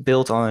was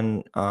built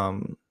on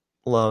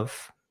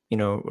love,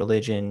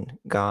 religion,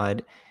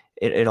 God.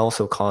 It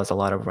also caused a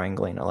lot of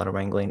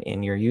wrangling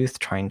in your youth,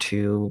 trying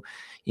to,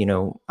 you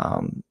know,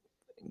 um,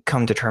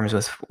 come to terms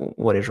with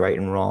what is right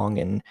and wrong,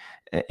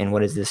 and what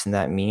does this and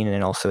that mean.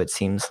 And also, it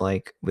seems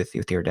like with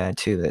your dad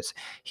too,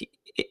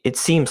 it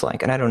seems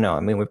like, and I don't know. I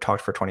mean, we've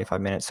talked for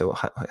 25 minutes, so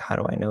how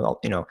do I know?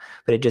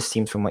 But it just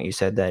seems from what you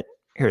said that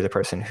here's a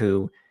person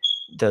who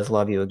does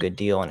love you a good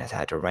deal and has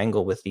had to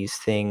wrangle with these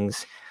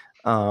things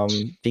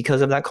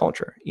because of that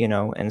culture,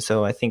 and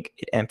so I think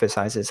it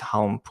emphasizes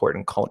how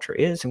important culture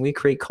is, and we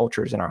create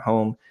cultures in our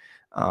home.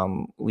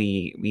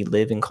 We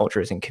live in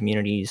cultures and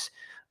communities,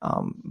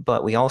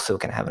 but we also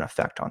can have an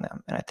effect on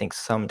them. And I think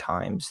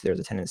sometimes there's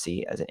a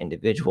tendency as an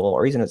individual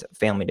or even as a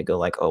family to go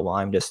like, oh, well,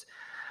 I'm just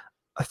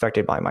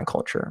affected by my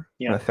culture. I'm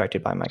Yeah,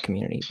 affected by my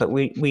community. But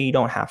we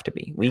don't have to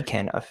be. We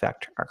can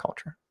affect our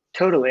culture.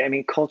 totally. I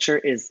mean, culture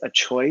is a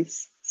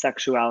choice, Mm,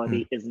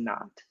 sexuality is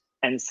not.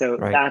 And so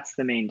right. that's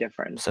the main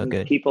difference. So When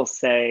good. people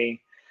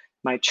say,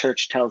 my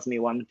church tells me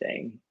one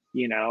thing,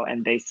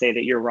 and they say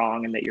that you're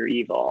wrong and that you're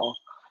evil,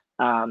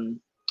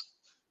 um,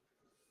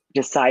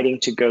 deciding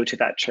to go to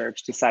that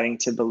church, deciding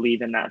to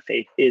believe in that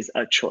faith is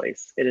a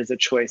choice. It is a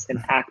choice,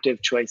 an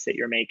active choice that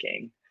you're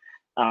making.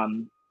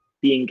 Um,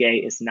 Being gay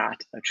is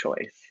not a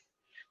choice.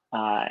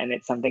 And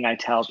it's something I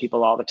tell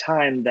people all the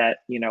time that,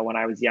 when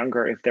I was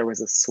younger, if there was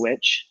a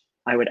switch,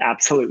 I would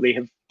absolutely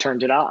have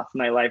turned it off.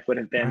 My life would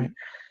have been Right.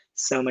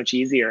 so much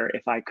easier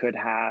if I could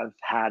have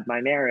had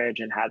my marriage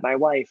and had my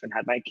wife and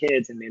had my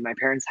kids and made my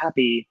parents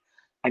happy.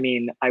 I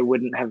mean, I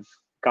wouldn't have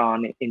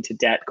gone into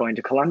debt going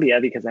to Colombia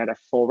because I had a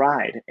full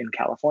ride in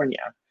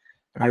California.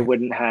 I Right.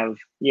 wouldn't have,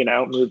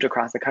 moved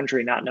across the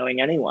country not knowing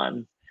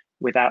anyone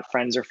without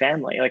friends or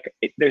family. Like,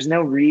 there's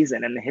no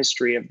reason in the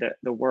history of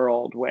the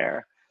world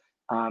where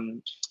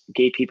um,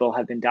 gay people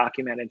have been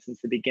documented since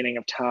the beginning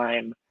of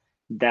time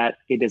that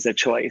it is a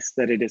choice,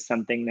 that it is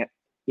something that,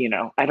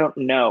 I don't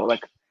know,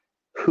 like,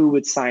 who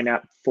would sign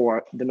up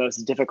for the most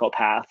difficult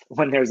path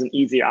when there's an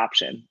easy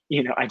option?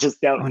 I just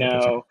don't 100%.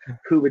 know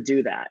who would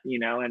do that,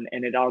 and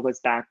it all goes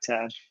back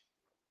to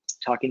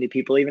talking to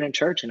people even in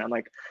church. And I'm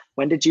like,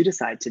 when did you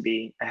decide to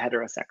be a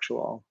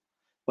heterosexual?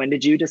 When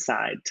did you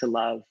decide to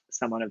love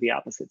someone of the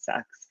opposite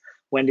sex?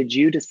 When did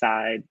you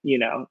decide,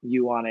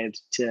 you wanted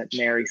to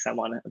marry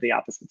someone of the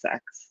opposite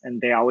sex? And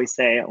they always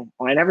say, oh,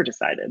 well, I never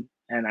decided.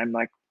 And I'm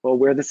like, well,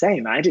 we're the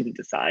same. I didn't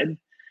decide.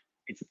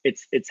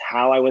 It's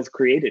how I was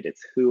created.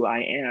 It's who I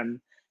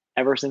am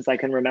ever since I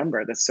can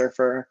remember.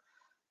 The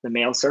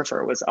male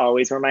surfer was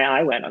always where my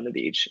eye went on the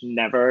beach,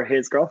 never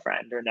his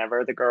girlfriend or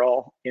never the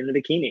girl in the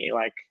bikini.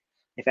 Like,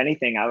 if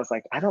anything, I was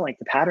like, I don't like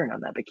the pattern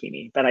on that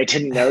bikini, but I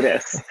didn't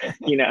notice, the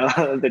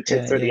Yeah,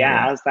 tits or the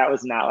yeah. ass. That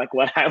was not like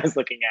what I was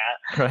looking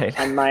at. Right.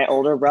 And my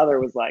older brother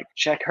was like,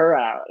 check her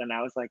out. And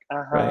I was like,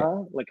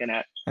 Right. looking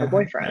at her Yeah.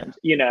 boyfriend.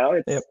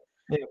 Yep.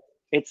 Yep.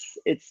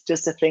 It's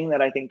just a thing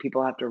that I think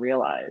people have to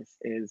realize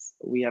is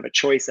we have a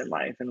choice in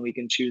life, and we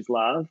can choose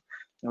love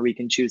or we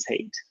can choose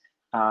hate.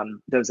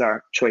 Those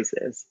are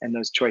choices, and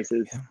those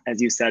choices, Yeah.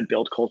 as you said,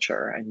 build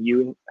culture, and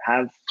you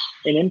have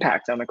an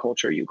impact on the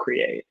culture you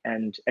create.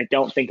 And I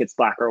don't think it's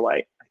black or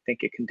white. I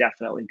think it can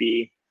definitely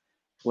be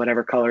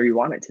whatever color you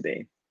want it to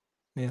be.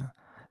 Yeah.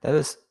 That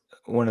is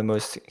one of the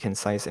most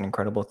concise and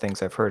incredible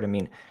things I've heard. I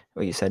mean,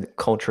 what you said,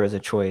 culture is a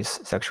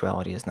choice,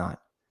 sexuality is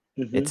not.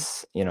 Hmm.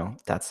 It's,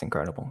 that's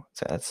incredible.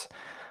 So that's,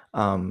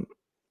 um,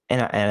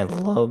 and I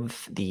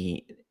love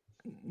the,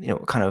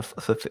 kind of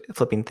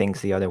flipping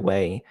things the other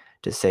way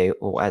to say,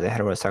 well, as a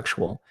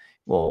heterosexual,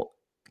 well,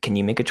 can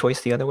you make a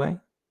choice the other way?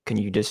 Can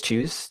you just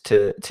choose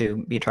to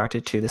be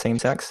attracted to the same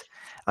sex?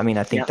 I mean,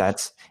 I think Yeah.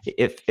 that's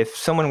if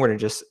someone were to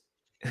just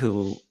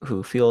who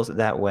feels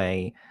that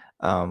way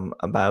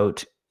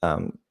about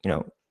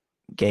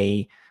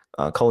gay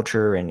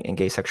culture and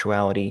gay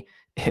sexuality,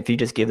 if you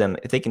just give them,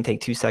 if they can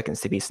take 2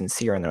 seconds to be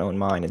sincere in their own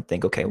mind and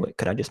think, okay, wait,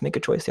 could I just make a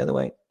choice the other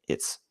way? Yeah.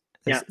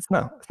 It's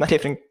no, it's not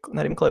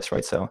even close,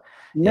 right? So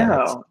yeah,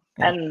 that's No.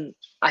 yeah. And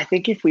I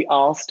think if we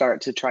all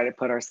start to try to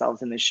put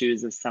ourselves in the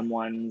shoes of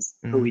someone's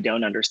who we Mhm.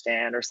 don't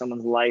understand, or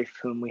someone's life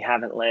whom we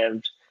haven't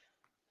lived,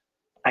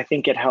 I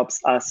think it helps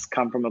us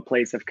come from a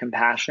place of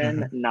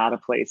compassion, Mhm. not a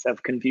place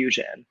of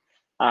confusion.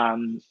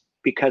 Um,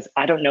 because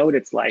I don't know what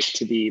it's like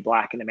to be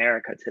Black in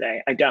America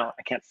today. I don't.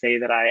 I can't say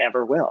that I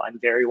ever will. I'm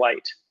very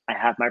white. I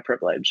have my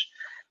privilege.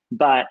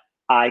 But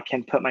I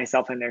can put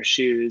myself in their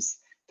shoes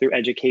through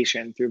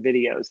education, through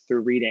videos, through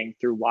reading,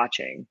 through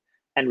watching,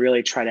 and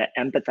really try to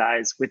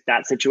empathize with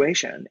that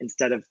situation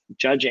instead of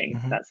judging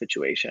Mhm. that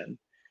situation.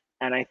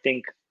 And I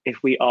think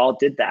if we all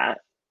did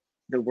that,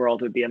 the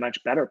world would be a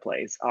much better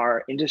place.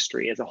 Our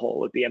industry as a whole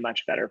would be a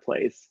much better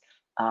place.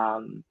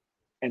 Um,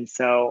 and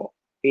so,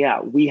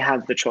 yeah, we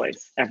have the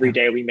choice. Every Yeah.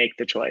 day we make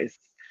the choice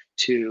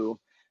to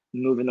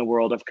move in the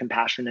world of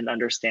compassion and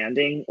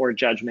understanding, or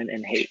judgment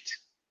and hate.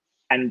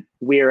 And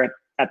we're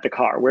at the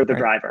car, we're the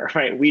Right. driver,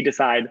 right? We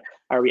decide,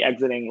 are we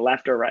exiting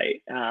left or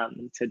right,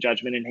 to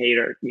judgment and hate,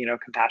 or,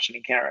 compassion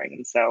and caring.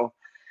 And so,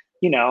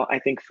 I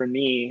think for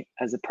me,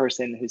 as a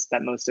person who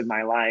spent most of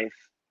my life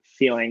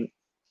feeling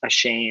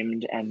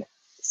ashamed and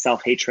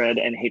self hatred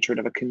and hatred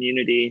of a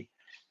community,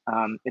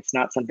 it's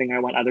not something I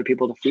want other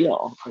people to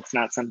feel. It's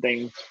not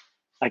something,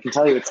 I can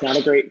tell you, it's not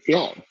a great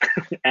feeling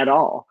at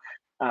all.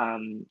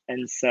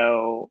 And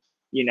so,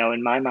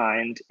 in my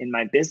mind, in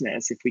my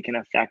business, if we can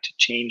affect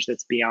change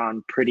that's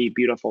beyond pretty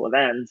beautiful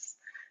events,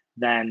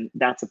 then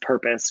that's a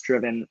purpose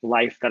driven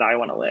life that I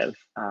want to live.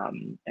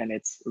 And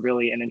it's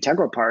really an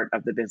integral part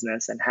of the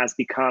business, and has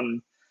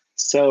become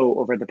so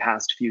over the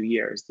past few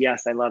years.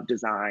 Yes, I love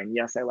design.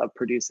 Yes, I love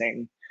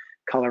producing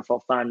colorful,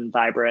 fun,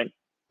 vibrant,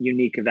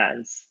 unique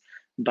events.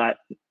 But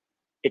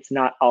it's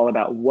not all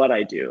about what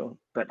I do,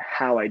 but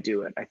how I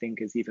do it, I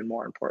think, is even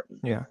more important.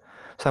 Yeah.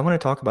 So I want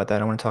to talk about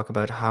that. I want to talk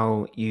about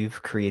how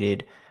you've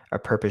created a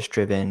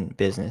purpose-driven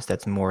business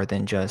that's more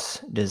than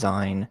just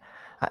design.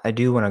 I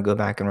do want to go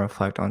back and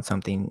reflect on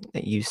something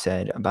that you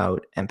said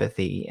about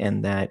empathy,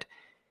 and that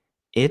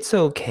it's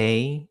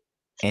okay,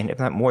 and if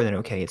not more than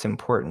okay, it's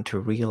important to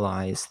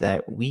realize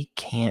that we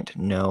can't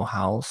know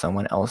how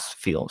someone else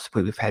feels.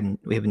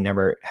 We've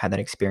never had that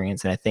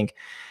experience, and I think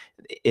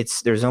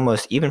there's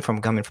almost, even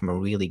from coming from a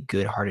really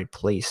good-hearted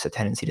place, a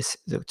tendency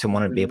to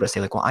want to be able Mm-hmm. to say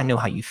like, well, I know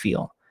how you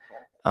feel,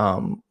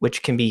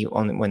 which can be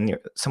when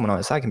someone on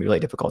the side can be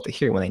really difficult to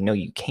hear when they know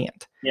you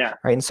can't, Yeah.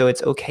 right? And so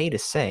it's okay to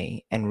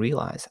say and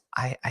realize,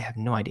 I have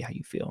no idea how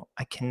you feel.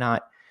 I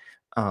cannot,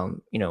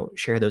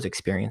 share those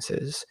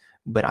experiences,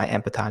 but I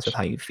empathize with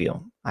how you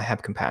feel. I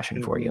have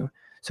compassion for Mm-hmm. you.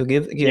 So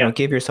Yeah.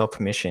 give yourself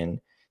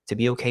permission to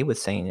be okay with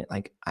saying it.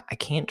 Like, I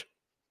can't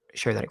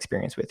share that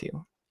experience with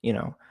you,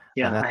 and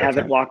Yeah. I that's okay.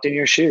 haven't walked in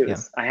your Yeah.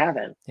 shoes. I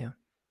haven't. Yeah.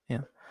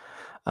 Yeah.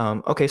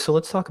 Okay. So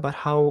let's talk about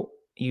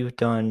you've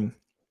done,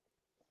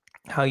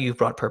 how you've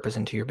brought purpose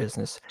into your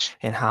business,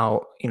 and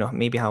how,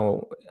 maybe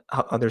how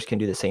others can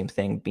do the same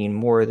thing, being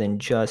more than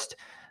just,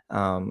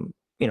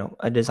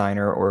 a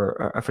designer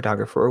or a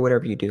photographer or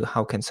whatever you do.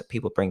 How can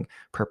people bring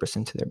purpose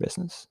into their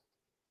business?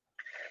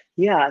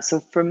 Yeah. So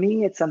for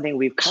me, it's something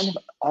we've kind of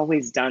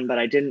always done, but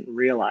I didn't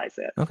realize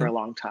it for Okay. a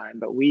long time.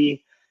 But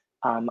we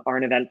are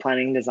an event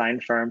planning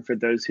design firm for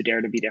those who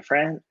dare to be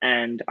different.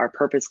 And our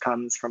purpose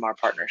comes from our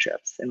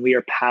partnerships. And we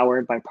are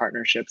powered by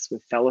partnerships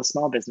with fellow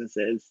small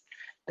businesses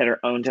that are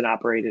owned and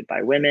operated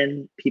by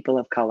women, people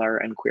of color,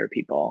 and queer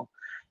people.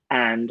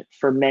 And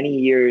for many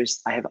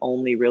years, I have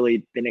only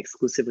really been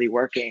exclusively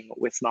working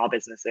with small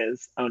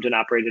businesses owned and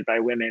operated by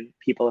women,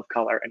 people of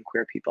color, and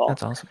queer people.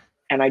 That's awesome.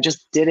 And I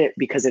just did it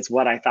because it's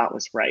what I thought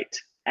was right.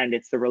 And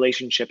it's the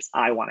relationships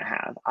I want to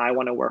have. I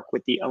want to work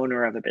with the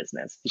owner of a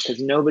business,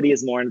 because nobody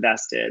is more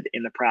invested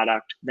in the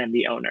product than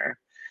the owner.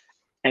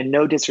 And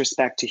no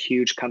disrespect to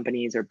huge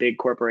companies or big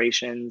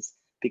corporations,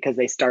 because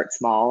they start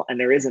small and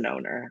there is an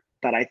owner.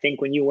 But I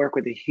think when you work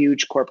with a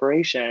huge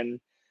corporation,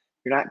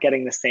 you're not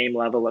getting the same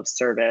level of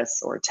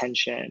service or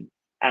attention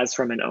as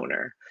from an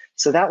owner.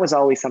 So that was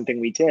always something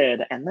we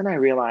did. And then I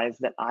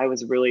realized that I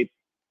was really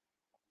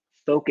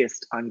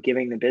focused on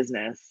giving the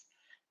business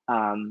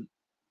um,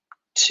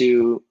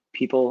 to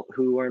people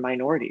who are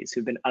minorities,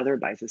 who've been othered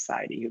by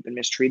society, who've been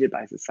mistreated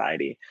by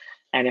society.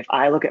 And if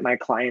I look at my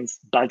client's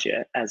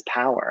budget as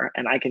power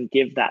and I can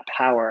give that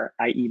power,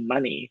 i.e.,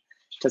 money,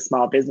 to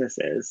small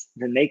businesses,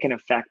 then they can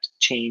affect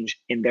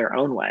change in their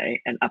own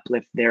way and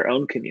uplift their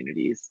own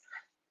communities.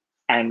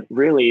 And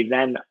really,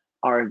 then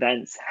our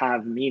events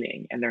have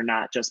meaning and they're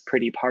not just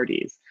pretty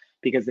parties,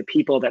 because the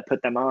people that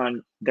put them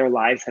on, their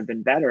lives have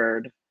been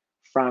bettered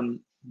from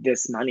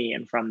this money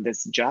and from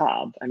this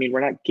job. I mean,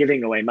 we're not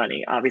giving away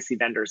money. Obviously,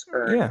 vendors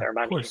earn Yeah, their of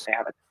money. course. They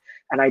have it.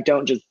 And I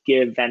don't just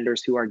give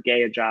vendors who are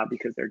gay a job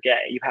because they're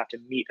gay. You have to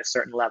meet a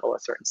certain level, a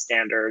certain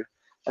standard,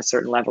 a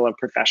certain level of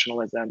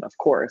professionalism, of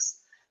course.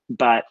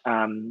 But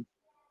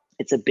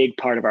it's a big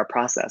part of our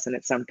process, and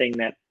it's something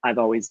that I've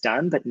always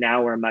done, but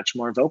now we're much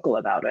more vocal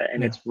about it.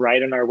 And Yeah. it's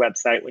right on our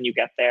website. When you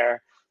get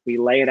there, we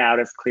lay it out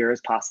as clear as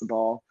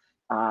possible.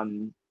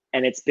 And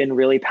it's been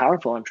really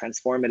powerful and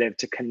transformative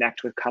to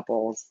connect with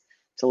couples,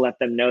 to let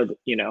them know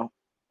that,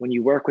 when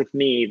you work with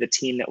me, the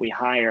team that we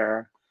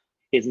hire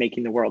is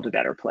making the world a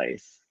better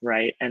place,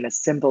 right? And a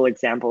simple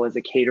example is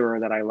a caterer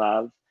that I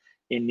love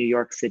in New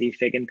York City,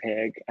 Fig and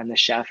Pig, and the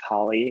chef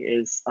Holly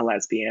is a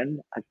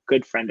lesbian, a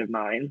good friend of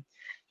mine,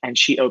 and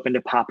she opened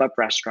a pop-up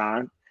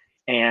restaurant,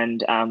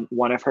 and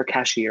one of her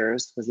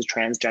cashiers was a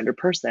transgender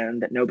person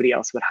that nobody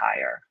else would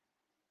hire.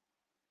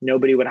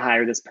 Nobody would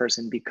hire this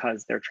person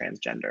because they're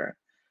transgender.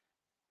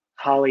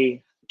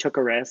 Holly took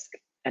a risk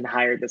and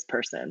hired this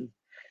person,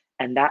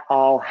 and that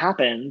all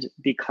happened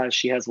because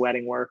she has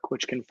wedding work,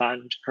 which can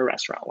fund her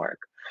restaurant work.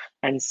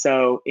 And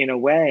so, in a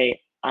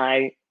way,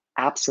 I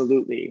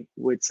absolutely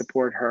would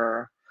support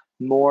her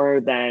more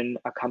than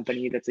a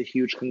company that's a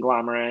huge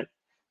conglomerate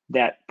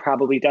that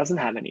probably doesn't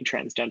have any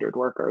transgendered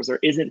workers or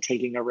isn't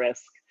taking a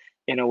risk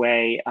in a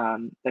way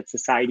that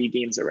society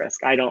deems a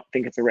risk. I don't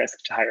think it's a risk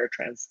to hire a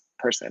trans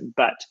person,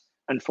 but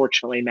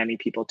unfortunately, many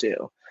people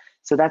do.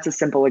 So that's a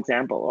simple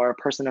example, or a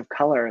person of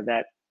color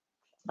that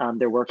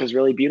their work is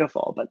really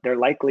beautiful, but they're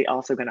likely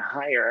also going to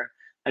hire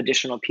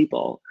additional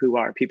people who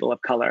are people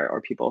of color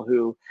or people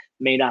who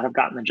may not have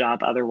gotten the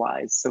job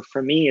otherwise. So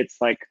for me, it's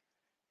like,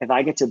 if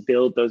I get to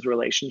build those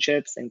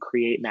relationships and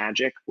create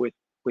magic with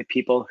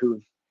people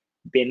who've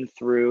been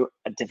through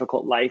a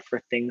difficult life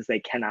for things they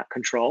cannot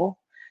control,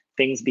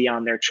 things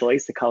beyond their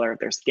choice, the color of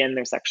their skin,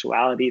 their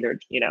sexuality,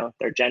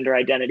 their gender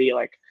identity,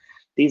 like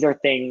these are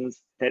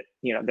things that,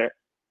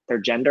 their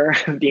gender,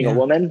 being a Yeah.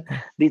 woman, Yeah.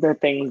 these are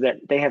things that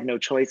they have no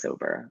choice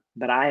over,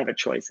 but I have a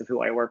choice of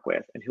who I work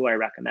with and who I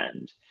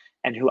recommend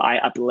and who I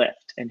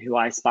uplift and who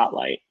I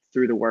spotlight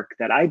through the work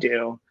that I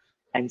do.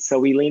 And so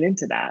we lean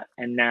into that.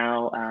 And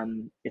now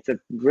it's a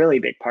really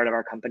big part of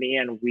our company,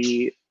 and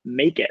we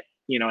make it,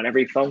 on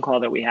every phone call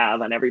that we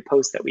have, on every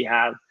post that we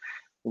have,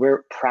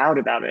 we're proud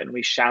about it and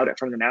we shout it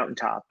from the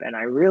mountaintop. And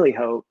I really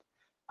hope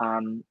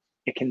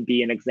it can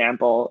be an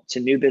example to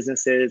new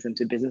businesses and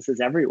to businesses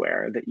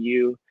everywhere that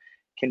you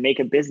can make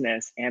a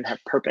business and have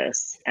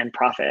purpose and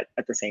profit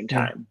at the same Yeah.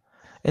 time.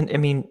 And I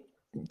mean,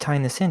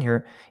 tying this in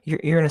here,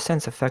 you're in a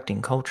sense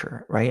affecting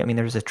culture, right? I mean,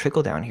 there's a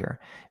trickle down here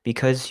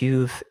because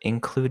you've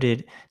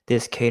included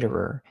this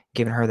caterer,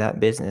 given her that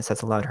business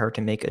that's allowed her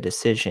to make a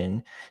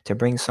decision to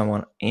bring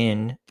someone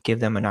in, give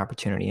them an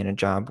opportunity in a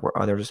job where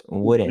others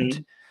wouldn't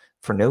Mm-hmm.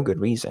 for no good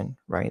reason,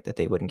 right? That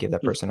they wouldn't give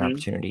that person an Mm-hmm.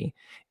 opportunity.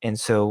 And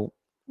so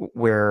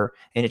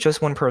and it's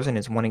just one person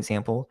is one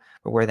example,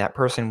 but where that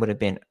person would have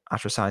been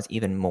ostracized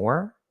even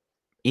more,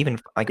 even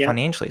like Yeah.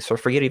 financially. So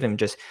forget even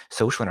just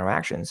social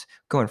interactions,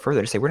 going further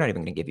to say, we're not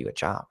even going to give you a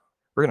job.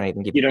 We're not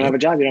even give You you, don't have a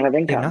job, you don't have you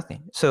have income.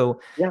 nothing. So,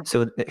 Yeah.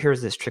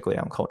 here's this trickle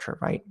down culture,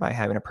 right? By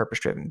having a purpose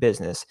driven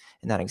business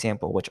in that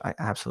example, which I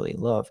absolutely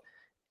love.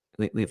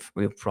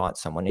 We've brought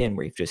someone in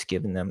where you've just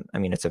given them, I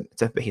mean, it's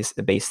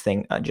a base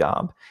thing, a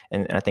job.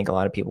 And I think a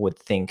lot of people would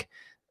think,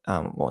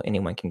 well,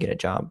 anyone can get a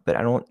job, but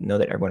I don't know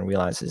that everyone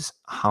realizes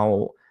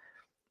how,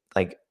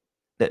 like,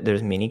 that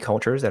there's many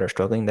cultures that are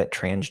struggling, that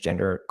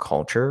transgender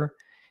culture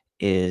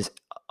is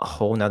a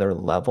whole nother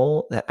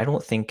level that I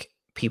don't think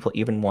people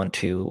even want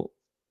to.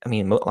 I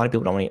mean, a lot of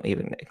people don't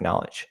even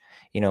acknowledge.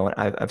 And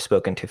I've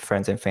spoken to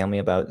friends and family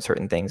about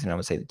certain things, and I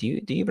would say, do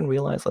you even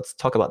realize? Let's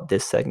talk about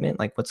this segment,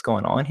 like what's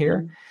going on here,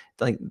 Mm-hmm.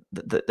 like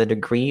the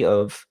degree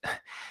of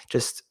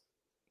just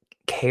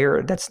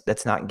care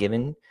that's not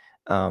given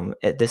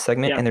at this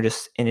segment, Yeah.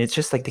 and it's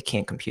just like they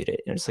can't compute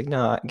it, and it's like,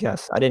 no, I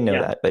guess I didn't know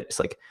Yeah. that, but it's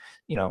like,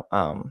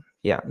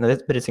 yeah, no,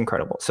 but it's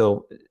incredible.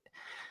 So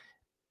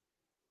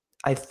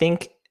I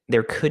think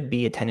there could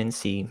be a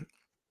tendency,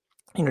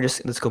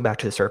 just let's go back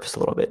to the surface a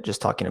little bit, just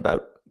talking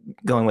about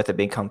going with a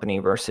big company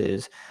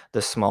versus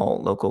the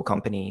small local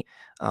company,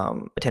 a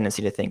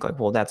tendency to think like,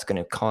 well, that's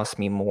going to cost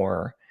me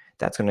more.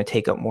 That's going to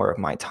take up more of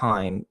my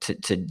time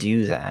to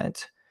do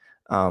that.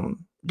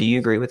 Do you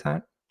agree with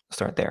that?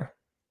 Start there.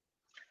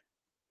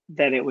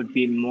 That it would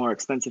be more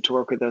expensive to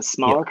work with a Yeah,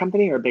 smaller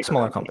company or a bigger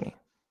smaller company?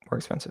 company, more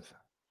expensive.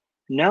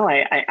 No,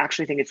 I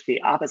actually think it's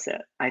the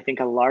opposite. I think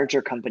a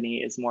larger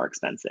company is more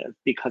expensive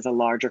because a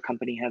larger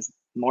company has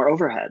more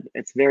overhead.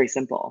 It's very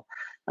simple.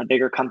 A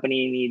bigger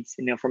company needs,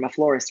 from a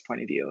florist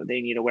point of view, they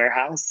need a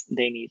warehouse,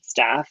 they need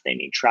staff, they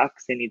need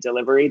trucks, they need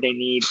delivery, they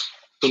need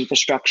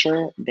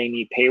infrastructure, they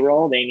need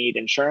payroll, they need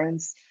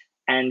insurance.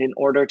 And in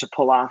order to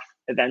pull off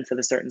events of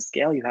a certain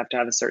scale, you have to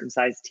have a certain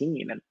size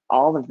team. And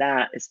all of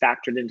that is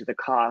factored into the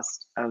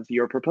cost of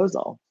your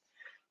proposal.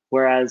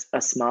 Whereas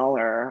a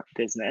smaller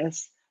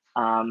business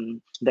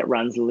that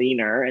runs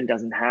leaner and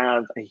doesn't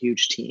have a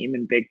huge team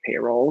and big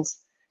payrolls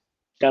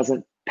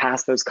doesn't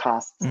pass those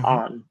costs Mm-hmm.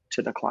 on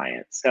to the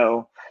client.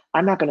 So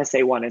I'm not going to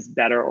say one is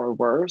better or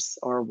worse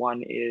or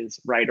one is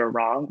right or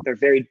wrong. They're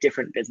very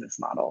different business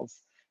models.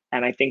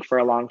 And I think for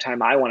a long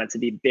time, I wanted to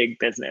be big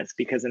business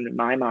because, in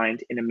my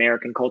mind, in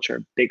American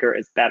culture, bigger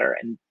is better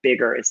and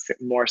bigger is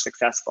more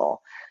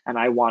successful. And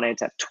I wanted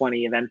to have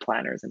 20 event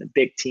planners and a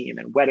big team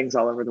and weddings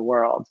all over the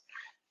world.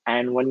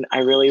 And when I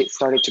really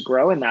started to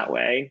grow in that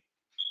way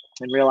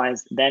and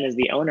realized then as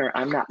the owner,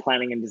 I'm not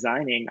planning and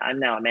designing, I'm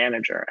now a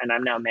manager and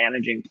I'm now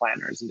managing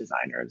planners and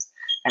designers.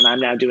 And I'm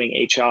now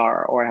doing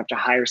HR, or I have to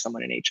hire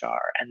someone in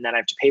HR, and then I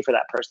have to pay for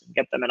that person,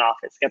 get them an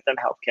office, get them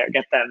healthcare,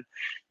 get them,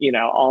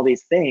 all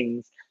these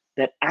things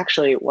that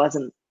actually it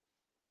wasn't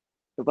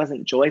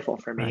joyful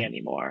for me Right.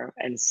 anymore.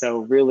 And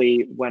so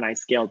really when I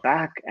scaled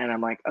back and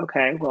I'm like,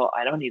 okay, well,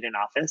 I don't need an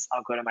office.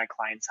 I'll go to my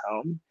client's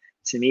home.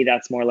 To me,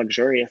 that's more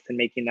luxurious than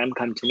making them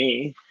come to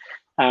me.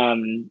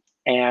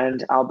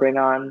 And I'll bring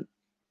on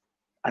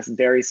a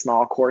very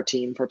small core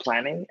team for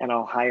planning and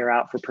I'll hire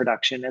out for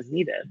production as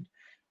needed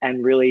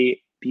and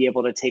really be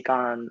able to take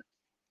on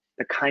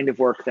the kind of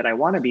work that I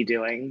want to be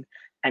doing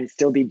and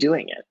still be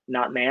doing it,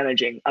 not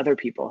managing other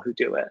people who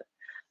do it.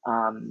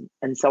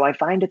 And so I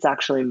find it's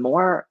actually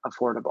more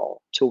affordable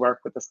to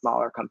work with a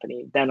smaller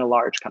company than a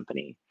large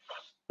company.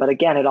 But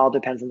again, it all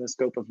depends on the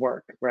scope of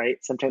work, right?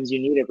 Sometimes you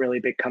need a really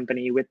big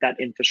company with that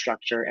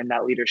infrastructure and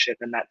that leadership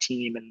and that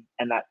team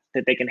and that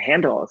they can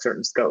handle a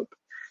certain scope.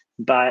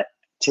 But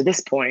to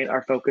this point,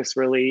 our focus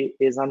really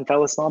is on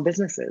fellow small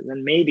businesses.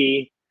 And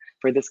maybe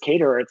for this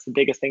caterer, it's the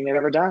biggest thing they've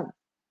ever done.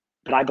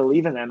 But I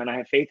believe in them and I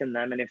have faith in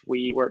them. And if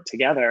we work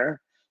together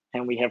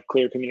and we have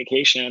clear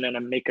communication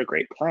and make a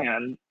great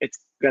plan, it's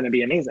going to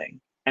be amazing.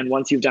 And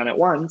once you've done it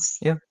once,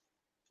 Yeah.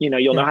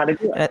 you'll know Yeah. how to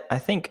do it. And I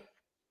think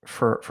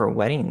for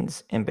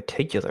weddings in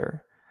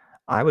particular,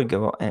 I would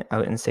go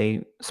out and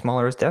say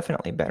smaller is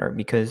definitely better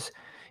because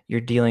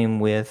you're dealing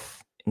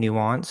with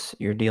nuance,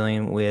 you're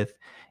dealing with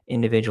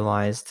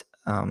individualized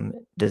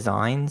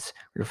designs,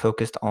 you're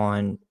focused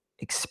on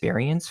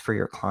experience for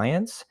your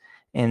clients.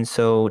 And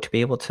so to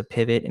be able to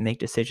pivot and make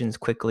decisions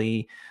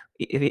quickly,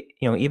 if it,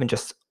 even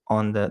just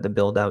on the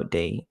build out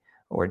day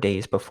or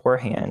days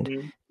beforehand,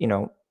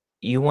 Mm-hmm.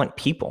 you want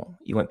people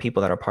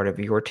that are part of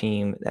your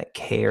team that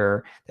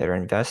care, that are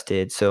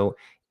invested. So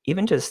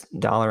even just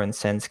dollar and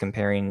cents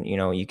comparing,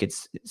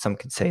 some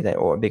could say that,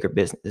 or a bigger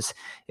business,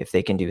 if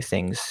they can do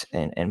things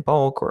in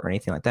bulk or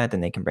anything like that,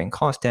 then they can bring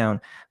costs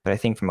down. But I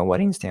think from a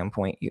wedding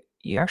standpoint,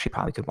 you actually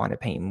probably could wind up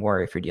paying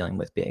more if you're dealing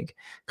with big,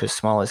 because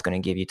small is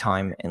going to give you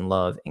time and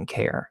love and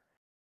care.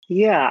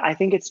 Yeah, I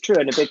think it's true.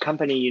 In a big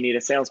company, you need a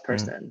Mm,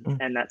 salesperson, mm,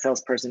 and that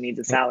salesperson needs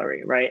a yep,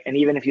 salary, right? And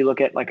even if you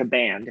look at like a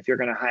band, if you're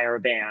going to hire a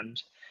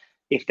band,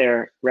 if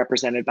they're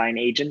represented by an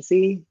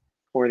agency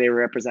or they were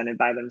represented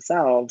by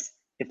themselves,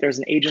 if there's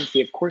an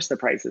agency, of course the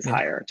price is yeah,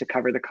 higher to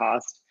cover the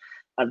cost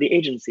of the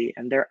agency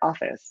and their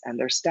office and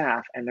their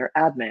staff and their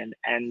admin.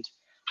 And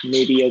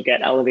maybe you'll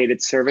get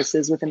elevated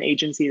services with an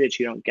agency that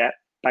you don't get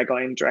by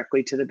going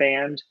directly to the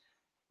band.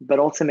 But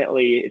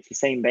ultimately, it's the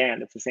same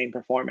band, it's the same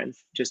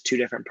performance, just two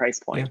different price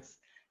yeah, points.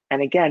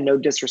 And again, no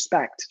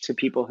disrespect to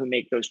people who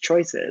make those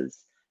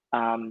choices.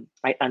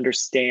 I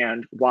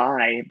understand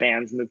why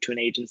bands move to an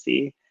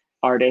agency.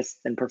 Artists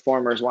and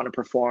performers want to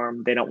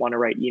perform. They don't want to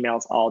write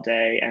emails all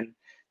day and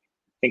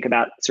think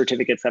about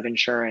certificates of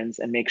insurance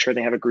and make sure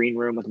they have a green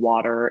room with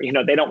water.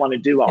 They don't want to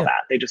do all yeah,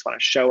 that. They just want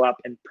to show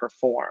up and of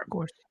perform.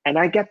 course. And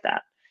I get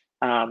that.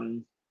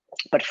 Um,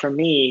 but for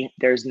me,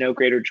 there's no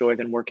greater joy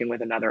than working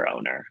with another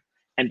owner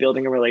and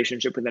building a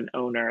relationship with an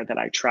owner that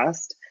I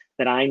trust,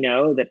 that I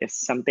know that if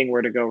something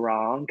were to go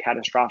wrong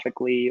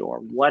catastrophically or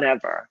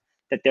whatever,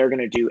 that they're going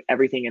to do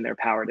everything in their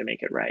power to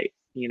make it right,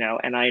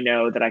 and I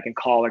know that I can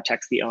call or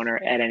text the owner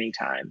at any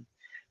time.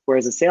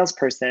 Whereas a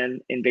salesperson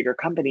in bigger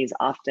companies,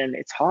 often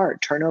it's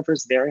hard. Turnover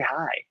is very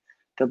high.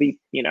 There'll be,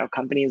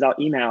 companies I'll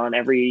email and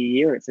every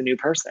year it's a new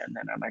person.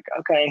 And I'm like,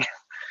 okay,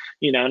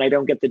 and I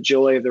don't get the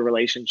joy of the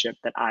relationship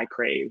that I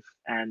crave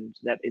and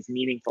that is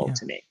meaningful Yeah,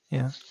 to me.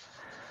 yeah.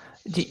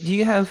 Do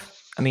you have,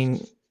 I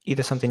mean,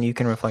 either something you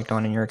can reflect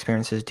on in your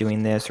experiences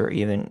doing this or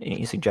even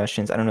any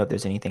suggestions? I don't know if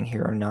there's anything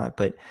here or not,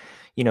 but,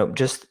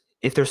 just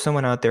if there's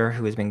someone out there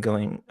who has been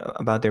going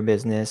about their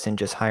business and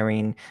just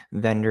hiring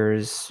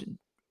vendors,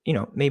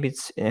 maybe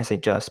it's, and I say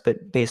just,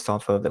 but based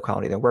off of the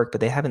quality of their work, but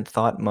they haven't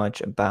thought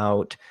much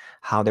about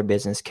how their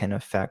business can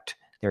affect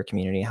their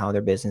community, how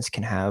their business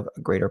can have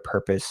a greater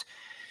purpose.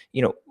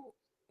 you know,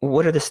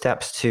 what are the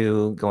steps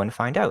to go and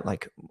find out?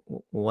 Like,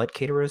 what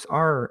caterers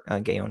are a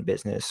gay-owned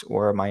business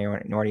or a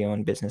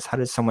minority-owned business? How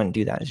does someone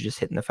do that? Is it just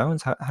hitting the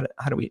phones? How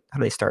do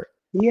they start?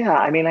 Yeah,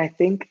 I mean, I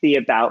think the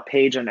about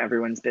page on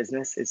everyone's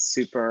business is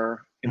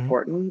super Hmm.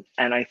 important.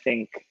 And I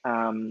think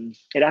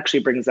it actually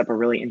brings up a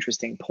really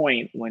interesting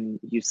point when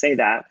you say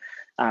that.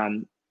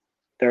 Um,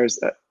 there's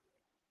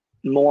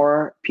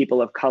more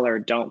people of color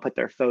don't put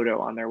their photo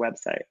on their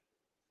website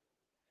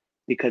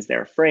because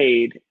they're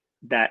afraid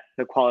that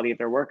the quality of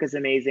their work is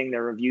amazing,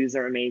 their reviews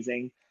are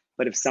amazing.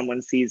 But if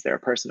someone sees they're a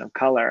person of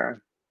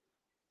color,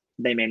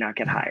 they may not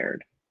get Yeah,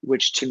 hired,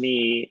 which to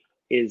me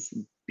is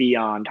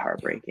beyond yeah,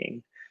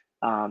 heartbreaking.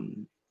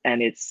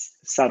 And it's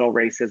subtle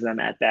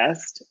racism at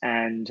best,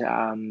 and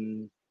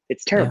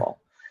it's yeah,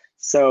 terrible.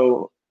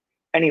 So,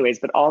 anyways,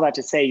 but all that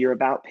to say, your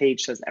about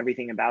page says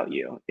everything about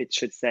you. It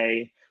should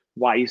say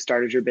why you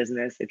started your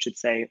business, it should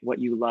say what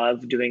you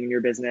love doing in your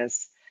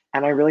business.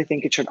 And I really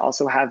think it should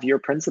also have your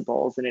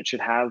principles, and it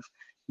should have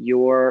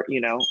your,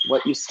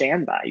 what you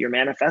stand by, your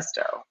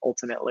manifesto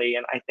ultimately.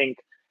 And I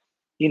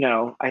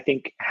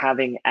think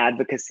having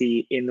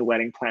advocacy in the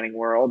wedding planning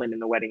world and in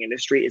the wedding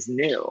industry is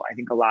new. I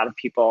think a lot of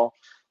people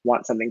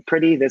want something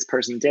pretty. This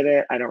person did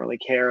it. I don't really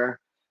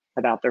care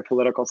about their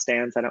political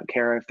stance. I don't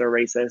care if they're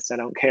racist. I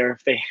don't care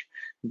if they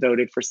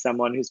voted for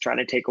someone who's trying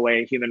to take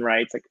away human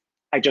rights. Like,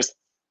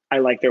 I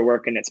like their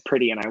work and it's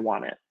pretty and I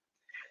want it.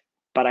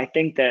 But I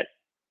think that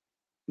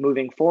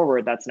moving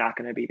forward, that's not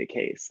going to be the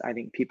case. I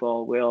think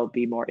people will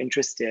be more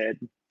interested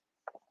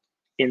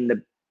in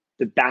the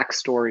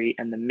backstory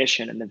and the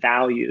mission and the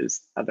values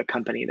of the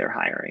company they're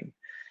hiring.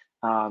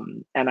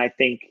 And I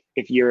think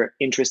if you're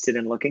interested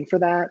in looking for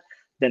that,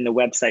 then the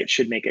website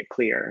should make it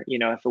clear.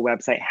 If a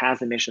website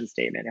has a mission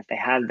statement, if they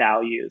have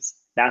values,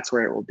 that's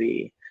where it will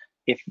be.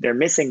 If they're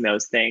missing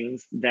those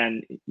things,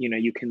 then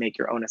you can make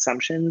your own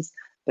assumptions,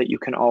 but you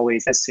can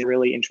always assume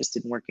really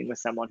interested in working with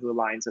someone who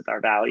aligns with our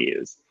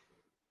values.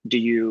 Can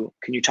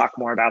you talk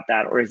more about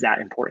that, or is that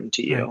important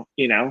to right.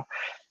 you?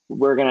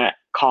 We're going to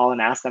call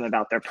and ask them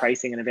about their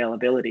pricing and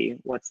availability.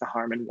 What's the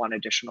harm in one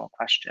additional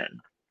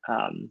question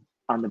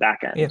on the back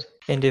Yeah. end?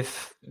 And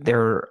if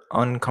they're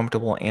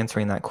uncomfortable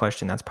answering that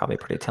question, that's probably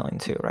pretty telling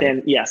too, right?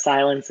 Then, yeah,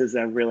 silence is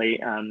a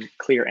really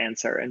clear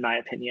answer, in my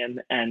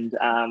opinion. And,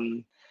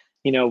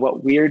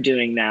 what we're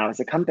doing now as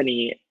a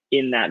company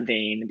in that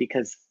vein,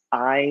 because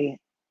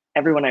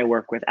everyone I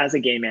work with, as a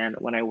gay man,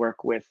 when I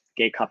work with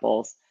gay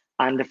couples,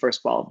 I'm the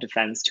first wall of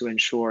defense to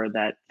ensure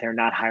that they're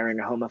not hiring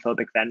a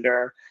homophobic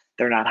vendor.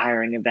 They're not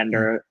hiring a Mm.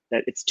 vendor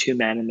that it's two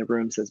men in the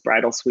room says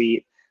bridal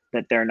suite,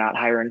 that they're not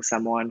hiring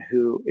someone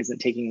who isn't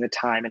taking the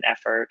time and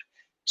effort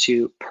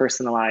to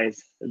personalize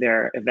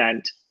their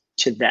event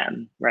to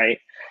them, right?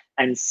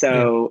 And Yeah.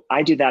 so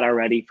I do that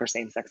already for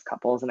same sex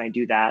couples, and I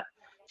do that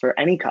for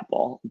any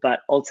couple.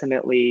 But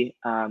ultimately,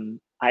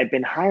 I've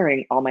been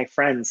hiring all my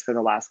friends for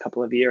the last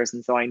couple of years.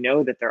 And so I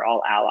know that they're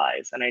all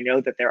allies, and I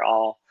know that they're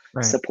all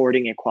Right.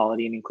 supporting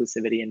equality and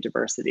inclusivity and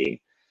diversity.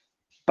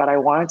 But I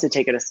wanted to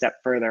take it a step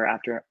further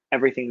after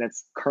everything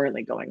that's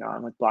currently going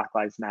on with Black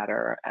Lives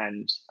Matter,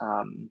 and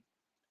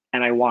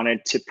I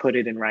wanted to put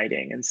it in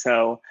writing. And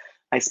so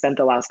I spent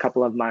the last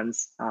couple of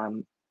months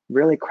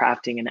really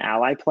crafting an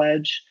ally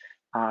pledge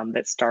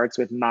that starts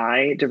with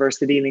my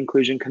diversity and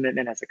inclusion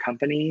commitment as a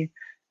company,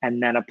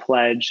 and then a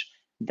pledge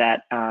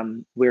that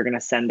we're going to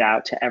send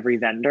out to every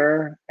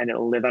vendor, and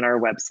it'll live on our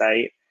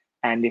website.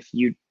 And if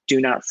you do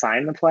not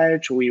sign the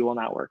pledge, we will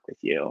not work with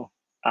you.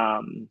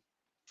 Um,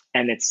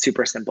 and it's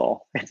super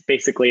simple. It's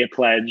basically a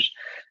pledge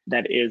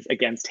that is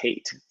against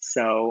hate.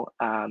 So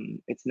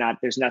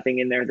there's nothing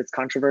in there that's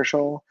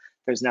controversial.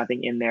 There's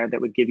nothing in there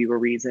that would give you a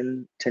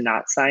reason to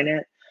not sign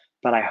it.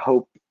 But I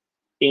hope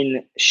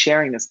in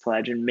sharing this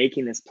pledge and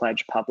making this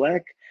pledge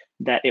public,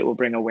 that it will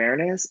bring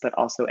awareness, but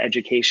also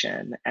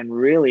education, and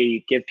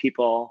really give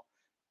people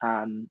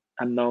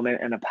a moment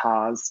and a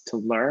pause to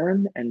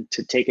learn and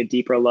to take a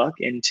deeper look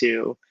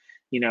into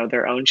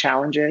their own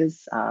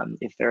challenges,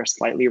 if they're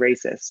slightly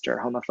racist or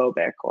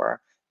homophobic, or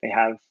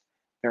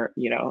they're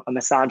a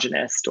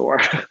misogynist or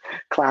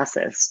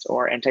classist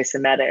or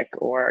anti-Semitic,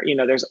 or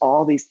there's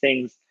all these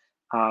things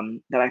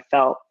that I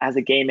felt as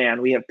a gay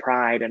man. We have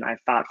pride, and I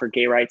fought for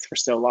gay rights for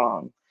so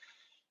long,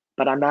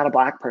 but I'm not a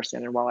Black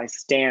person. And while I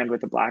stand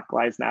with the Black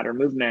Lives Matter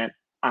movement,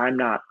 I'm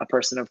not a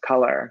person of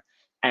color,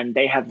 and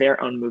they have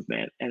their own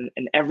movement, and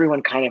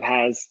everyone kind of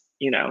has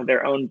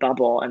their own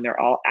bubble, and they're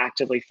all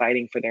actively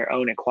fighting for their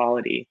own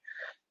equality,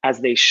 as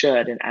they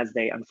should and as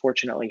they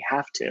unfortunately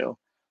have to.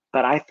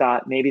 But I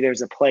thought maybe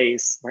there's a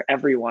place where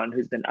everyone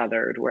who's been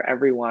othered, where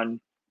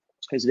everyone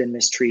who's been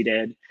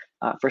mistreated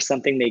for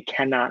something they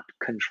cannot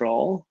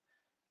control,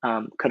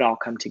 could all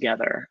come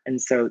together.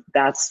 And so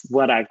that's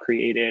what I've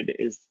created,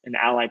 is an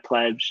ally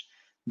pledge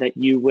that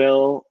you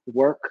will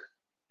work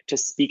to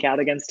speak out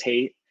against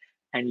hate,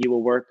 and you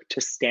will work to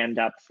stand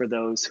up for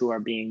those who are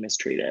being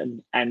mistreated.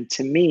 And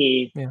to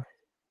me, Yeah.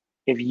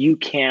 if you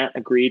can't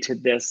agree to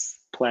this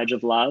pledge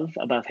of love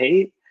above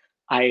hate,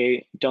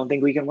 I don't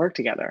think we can work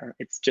together.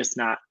 It's just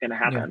not going to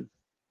Yeah. happen.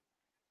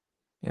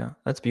 Yeah.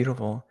 That's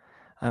beautiful.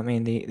 I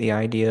mean, the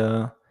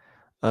idea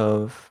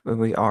of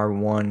we are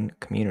one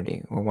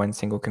community, we're one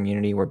single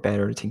community, we're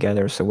better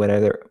together. So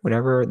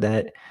whatever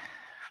that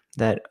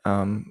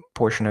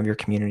portion of your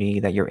community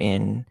that you're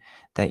in,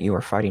 that you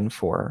are fighting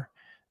for,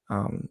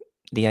 um,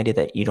 the idea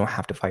that you don't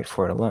have to fight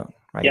for it alone,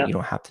 right? You Yep.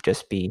 don't have to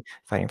just be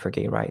fighting for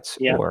gay rights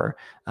Yep. or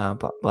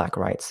Black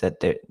rights.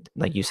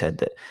 Like you said,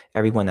 that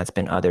everyone that's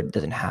been othered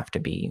doesn't have to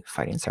be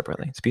fighting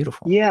separately. It's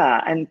beautiful.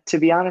 Yeah, and to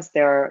be honest,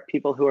 there are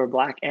people who are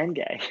Black and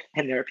gay,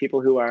 and there are people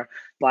who are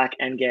Black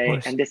and Of gay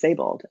course. and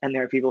disabled, and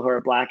there are people who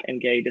are Black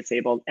and gay,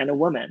 disabled, and a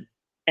woman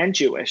and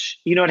Jewish.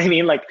 You know what I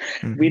mean? Like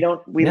Hmm. we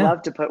Yeah,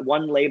 love to put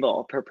one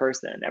label per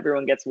person.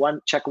 Everyone gets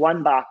check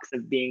one box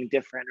of being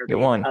different or get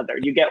being one. other.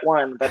 You get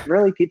one, but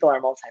really people are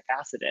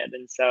multifaceted.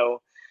 And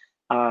so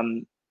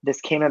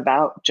this came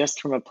about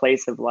just from a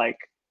place of like,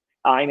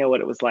 I know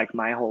what it was like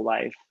my whole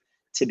life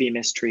to be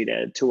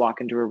mistreated, to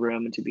walk into a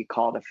room and to be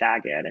called a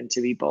faggot and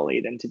to be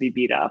bullied and to be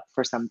beat up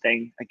for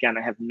something, again,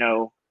 I have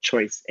no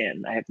choice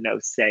in, I have no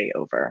say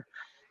over.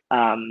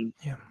 Um,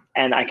 Yeah,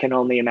 and I can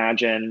only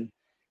imagine,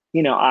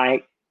 you know,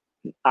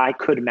 I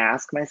could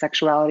mask my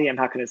sexuality. I'm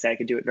not going to say I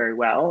could do it very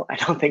well. I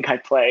don't think I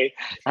play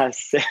a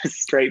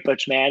straight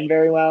butch man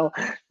very well.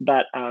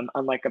 But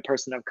unlike a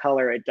person of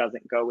color, it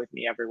doesn't go with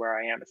me everywhere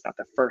I am. It's not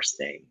the first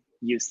thing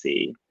you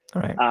see.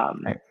 all right,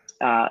 Um,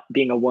 right.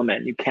 being a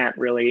woman, you can't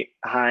really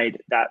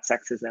hide that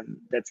sexism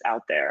that's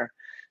out there.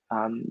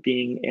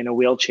 Being in a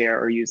wheelchair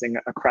or using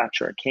a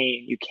crutch or a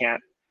cane,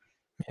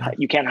 Yeah,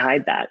 you can't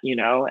hide that, you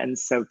know. And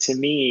so to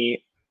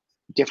me,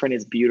 different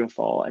is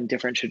beautiful and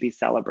different should be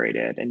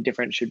celebrated and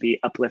different should be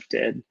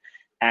uplifted.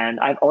 And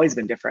I've always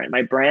been different.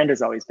 My brand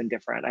has always been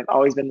different. I've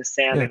always been the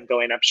yeah, salmon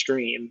going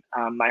upstream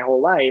my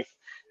whole life.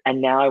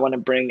 And now I want to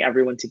bring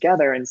everyone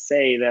together and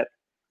say that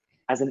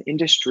as an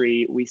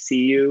industry, we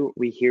see you,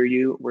 we hear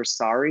you, we're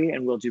sorry,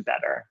 and we'll do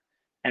better.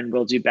 And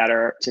we'll do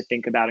better to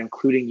think about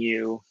including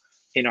you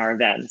in our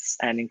events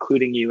and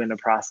including you in the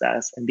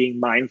process and being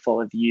mindful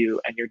of you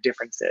and your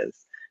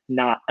differences,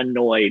 not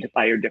annoyed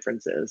by your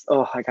differences.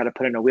 Oh, I got to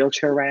put in a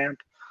wheelchair ramp.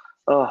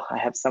 Oh, I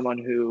have someone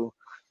who,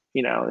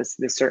 you know, is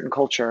this certain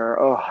culture.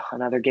 Oh,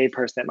 another gay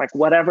person. Like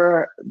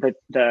whatever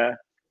the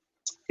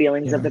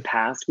feelings of yeah, the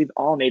past, we've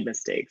all made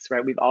mistakes,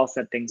 right? We've all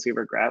said things we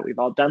regret. We've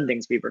all done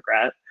things we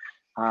regret.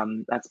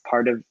 That's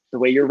part of the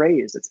way you're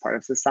raised. It's part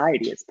of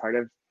society. It's part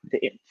of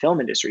the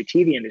film industry,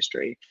 TV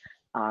industry.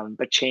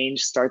 But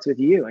change starts with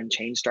you, and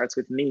change starts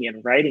with me.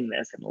 And writing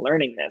this and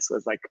learning this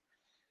was like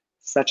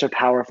such a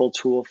powerful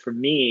tool for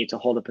me to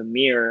hold up a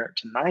mirror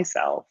to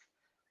myself.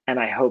 And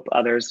I hope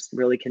others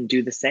really can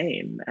do the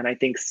same. And I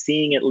think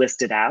seeing it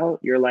listed out,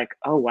 you're like,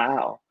 oh,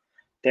 wow,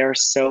 there are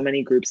so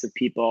many groups of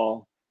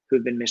people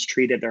who've been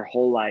mistreated their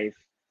whole life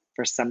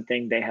for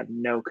something they have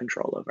no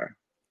control over.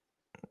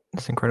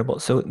 that's incredible.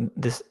 So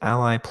this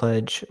ally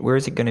pledge, where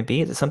is it going to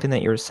be? Is it something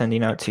that you're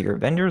sending out to your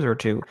vendors, or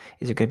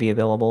is it going to be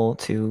available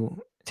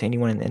to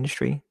anyone in the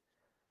industry?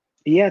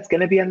 Yeah, it's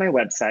going to be on my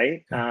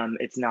website. Okay.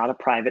 It's not a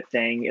private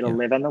thing. It'll Yeah.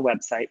 live on the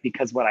website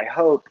because what I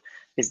hope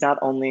is not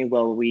only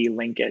will we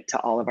link it to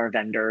all of our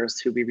vendors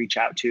who we reach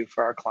out to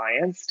for our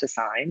clients to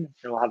sign,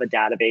 and we'll have a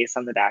database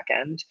on the back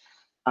end.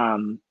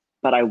 Um,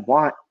 but I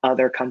want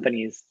other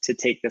companies to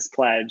take this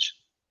pledge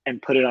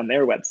and put it on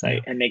their website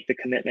Yeah. and make the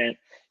commitment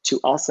to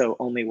also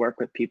only work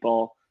with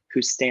people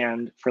who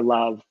stand for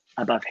love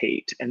above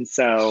hate. And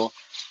so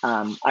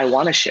I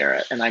want to share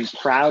it and I'm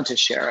proud to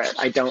share it.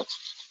 I don't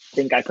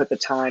think I put the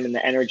time and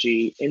the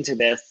energy into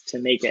this to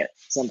make it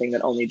something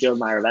that only Jove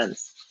Meyer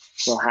events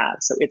will have.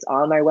 So it's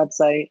on my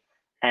website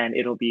and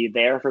it'll be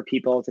there for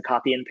people to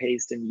copy and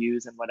paste and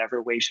use in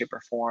whatever way, shape,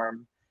 or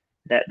form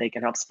that they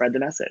can help spread the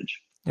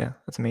message. Yeah,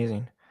 that's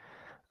amazing.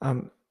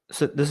 Um,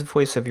 so this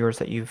voice of yours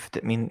that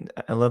I mean,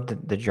 I love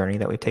the journey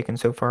that we've taken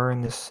so far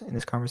in this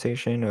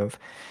conversation of,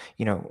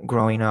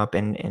 growing up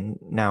and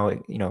now,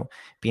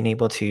 being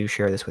able to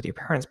share this with your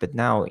parents. But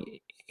now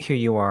here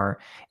you are,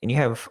 and you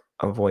have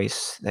a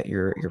voice that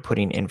you're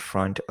putting in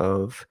front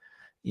of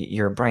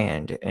your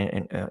brand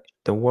and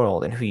the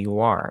world and who you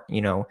are.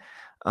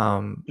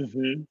 Um,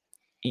 Mm-hmm.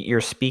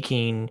 you're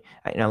speaking,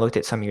 and I looked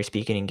at some of your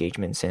speaking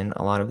engagements, and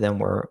a lot of them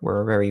were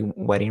very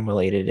wedding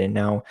related, and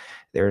now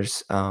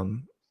there's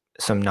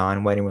some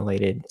non-wedding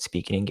related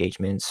speaking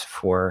engagements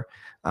for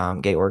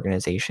gay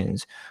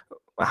organizations.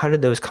 How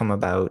did those come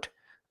about?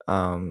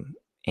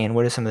 And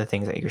what are some of the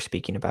things that you're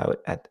speaking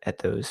about at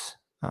those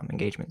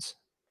engagements?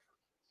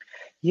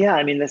 Yeah,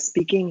 I mean, the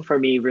speaking for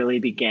me really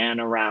began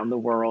around the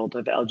world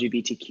of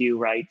LGBTQ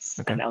rights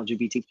Okay. and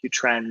LGBTQ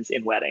trends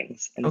in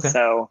weddings. And Okay.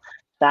 so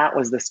that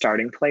was the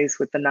starting place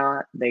with the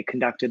Knot. They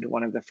conducted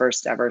one of the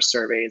first ever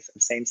surveys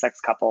of same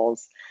sex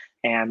couples.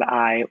 And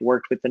I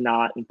worked with the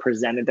Knot and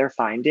presented their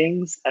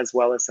findings, as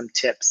well as some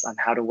tips on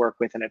how to work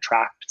with and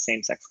attract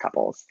same sex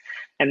couples.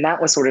 And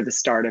that was sort of the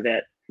start of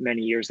it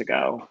many years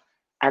ago.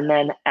 And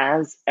then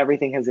as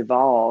everything has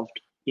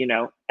evolved, you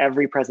know,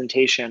 every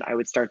presentation I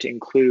would start to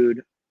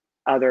include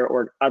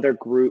other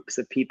groups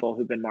of people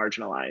who've been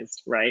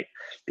marginalized, right?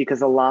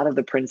 Because a lot of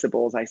the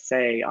principles I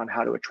say on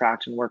how to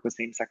attract and work with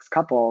same-sex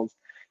couples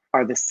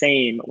are the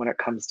same when it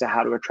comes to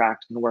how to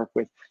attract and work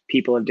with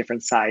people of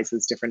different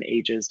sizes, different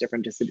ages,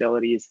 different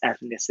disabilities,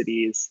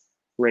 ethnicities,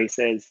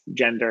 races,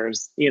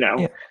 genders,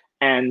 Yeah.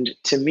 And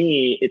to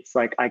me, it's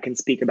like I can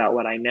speak about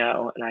what I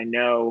know, and I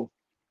know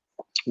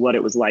what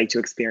it was like to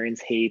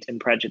experience hate and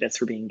prejudice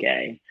for being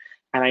gay.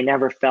 And I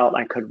never felt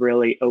I could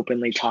really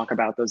openly talk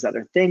about those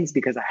other things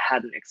because I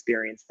hadn't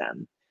experienced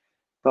them.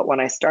 But when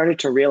I started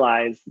to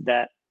realize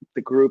that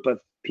the group of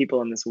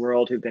people in this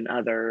world who've been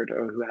othered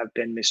or who have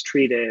been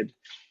mistreated,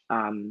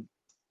 um,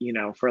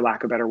 for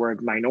lack of a better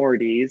word,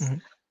 minorities,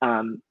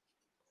 um,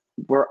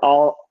 we're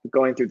all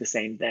going through the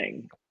same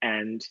thing.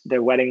 And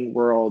the wedding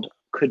world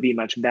could be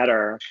much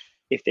better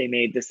if they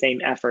made the same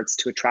efforts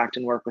to attract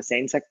and work with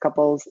same-sex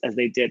couples as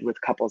they did with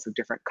couples of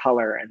different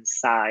color and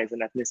size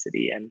and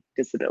ethnicity and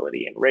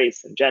disability and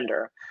race and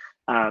gender.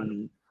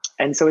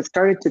 And so it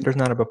started to. There's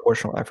not a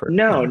proportional effort.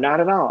 No, Yeah. not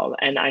at all.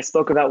 And I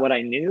spoke about what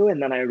I knew,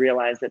 and then I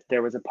realized that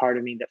there was a part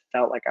of me that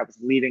felt like I was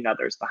leaving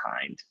others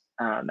behind.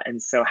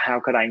 And so, how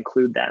could I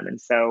include them?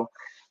 And so,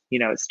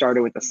 it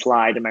started with a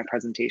slide in my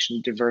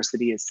presentation: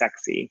 diversity is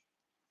sexy.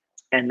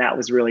 And that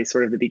was really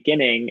sort of the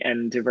beginning.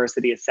 And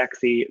diversity is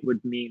sexy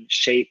would mean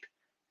shape,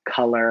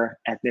 color,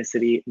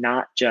 ethnicity,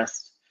 not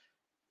just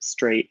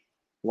straight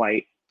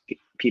white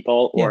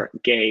people Yeah. or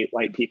gay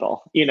white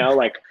people,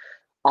 like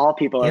all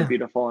people are Yeah.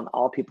 beautiful and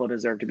all people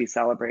deserve to be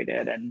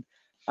celebrated. And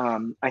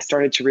I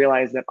started to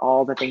realize that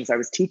all the things I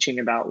was teaching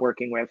about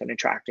working with and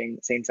attracting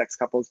same-sex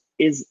couples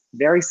is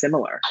very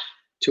similar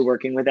to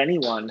working with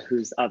anyone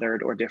who's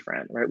othered or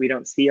different, right? We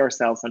don't see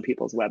ourselves on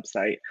people's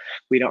website.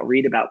 We don't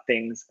read about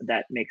things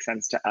that make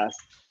sense to us.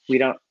 We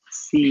don't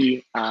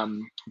see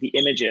the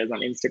images on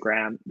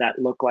Instagram that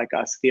look like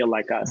us, feel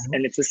like us. Mm-hmm.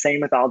 And it's the same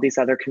with all these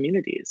other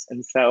communities.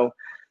 And so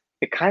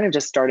it kind of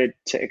just started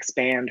to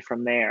expand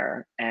from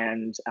there.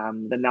 And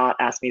the Knot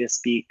asked me to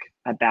speak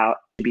about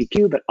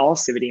LGBTQ, but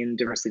also and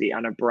diversity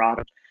on a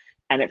broad.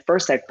 And at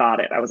first I fought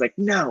it. I was like,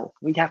 no,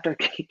 we have to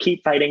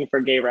keep fighting for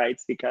gay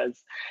rights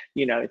because,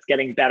 it's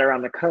getting better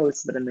on the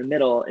coast, but in the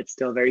middle, it's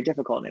still very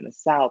difficult. And in the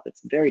South,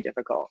 it's very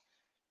difficult.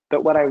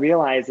 But what I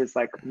realize is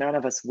like, none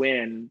of us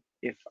win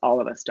if all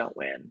of us don't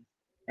win.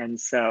 And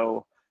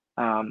so,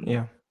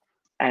 Yeah.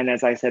 and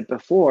as I said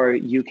before,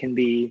 you can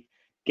be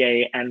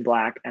gay and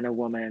Black and a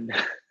woman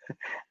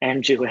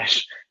and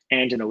Jewish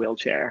and in a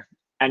wheelchair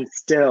and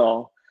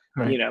still,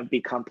 Right.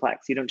 be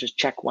complex. You don't just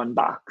check one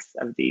box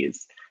of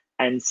these.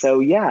 And so,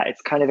 yeah,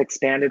 it's kind of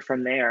expanded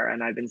from there.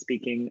 And I've been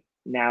speaking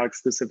now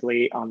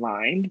exclusively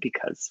online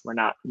because we're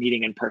not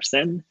meeting in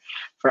person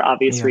for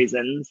obvious Yeah.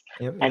 reasons.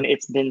 Yep. And Yep.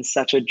 it's been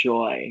such a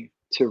joy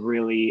to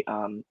really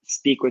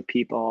speak with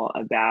people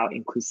about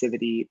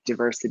inclusivity,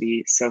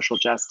 diversity, social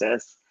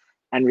justice,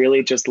 and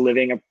really just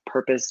living a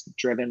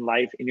purpose-driven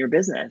life in your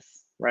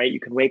business, right?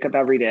 You can wake up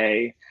every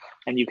day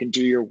and you can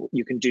do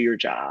your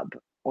job,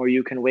 or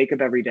you can wake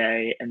up every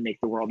day and make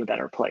the world a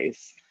better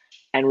place.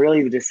 And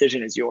really the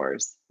decision is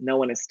yours. No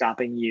one is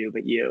stopping you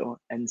but you.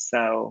 And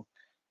so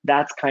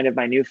that's kind of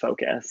my new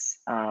focus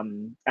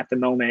at the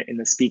moment in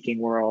the speaking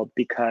world,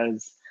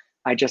 because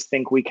I just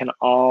think we can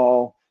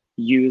all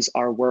use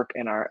our work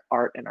and our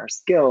art and our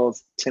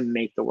skills to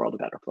make the world a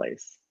better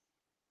place.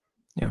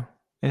 Yeah.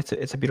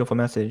 It's a beautiful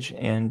message,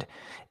 and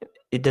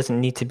it doesn't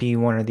need to be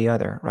one or the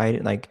other,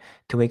 right? Like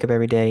to wake up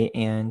every day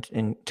and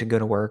to go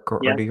to work or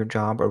Yeah. do your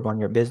job or run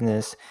your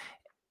business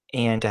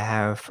and to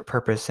have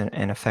purpose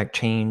and affect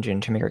change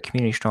and to make our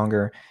community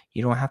stronger.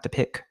 You don't have to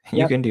pick. You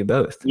Yep. can do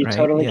both, You right?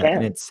 totally Yeah.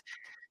 And can.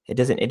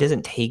 it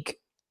doesn't take,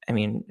 I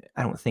mean,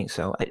 I don't think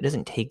so. It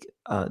doesn't take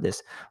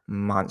this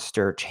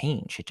monster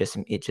change. It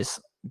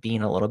just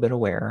being a little bit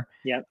aware,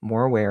 Yep.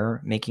 more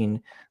aware,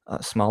 making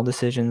small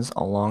decisions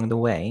along the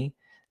way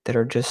that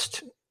are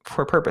just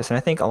for a purpose. And I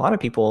think a lot of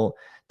people,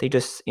 they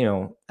just,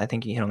 I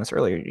think you hit on this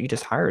earlier, you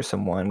just hire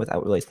someone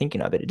without really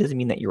thinking of it. It doesn't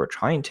mean that you were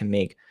trying to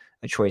make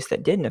a choice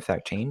that didn't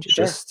affect change.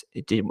 Sure.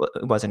 It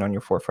wasn't on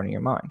your forefront of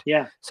your mind.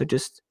 Yeah. So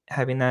just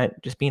having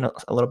that, just being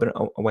a little bit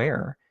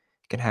aware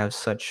can have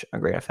such a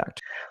great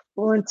effect.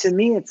 Well, and to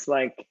me, it's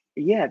like,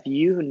 yeah, if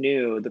you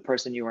knew the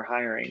person you were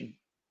hiring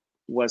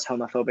was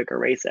homophobic or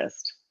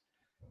racist,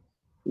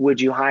 would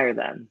you hire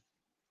them?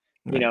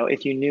 Right.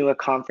 If you knew a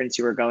conference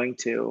you were going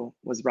to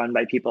was run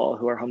by people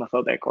who are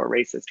homophobic or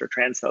racist or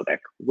transphobic,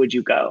 would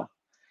you go?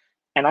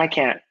 And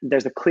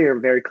there's a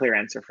very clear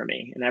answer for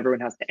me, and everyone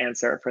has to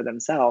answer it for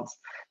themselves.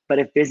 But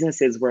if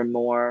businesses were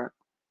more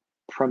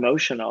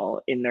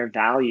promotional in their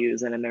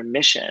values and in their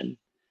mission,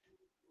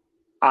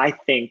 I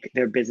think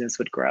their business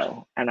would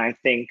grow. And I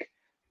think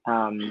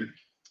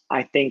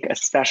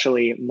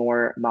especially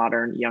more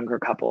modern, younger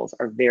couples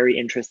are very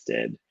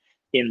interested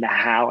in the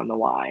how and the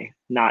why,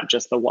 not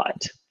just the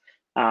what.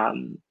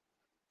 Um,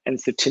 and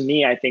so to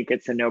me, I think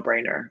it's a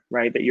no-brainer,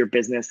 right? That your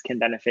business can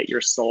benefit, your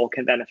soul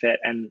can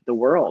benefit, and the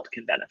world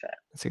can benefit.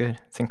 That's good.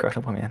 It's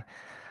incredible, man.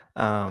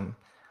 Um,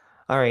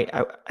 all right.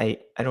 I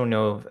don't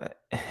know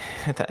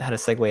how to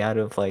segue out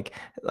of like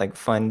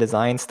fun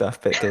design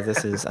stuff, but because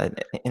this is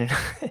in,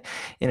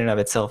 in and of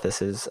itself,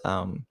 this is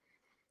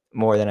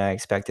more than I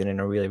expected in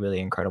a really,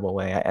 really incredible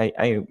way.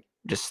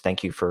 just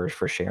thank you for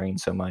sharing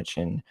so much.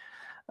 And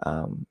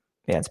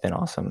yeah, it's been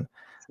awesome.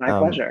 It's my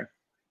pleasure.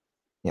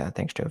 Yeah,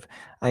 thanks, Jove.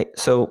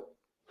 So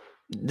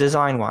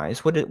design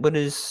wise, what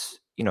is,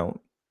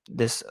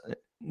 this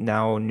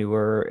now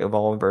newer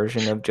evolved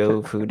version of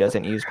Jove who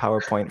doesn't use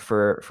PowerPoint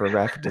for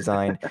graphic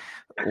design?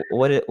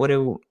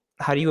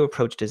 How do you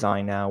approach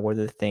design now? What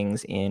are the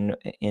things in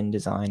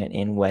design and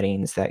in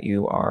weddings that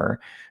you're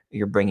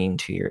bringing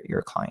to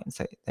your clients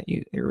that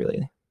you're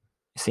really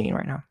seeing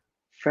right now?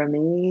 For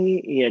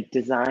me, yeah,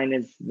 design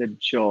is the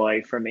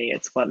joy for me.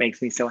 It's what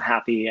makes me so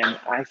happy. And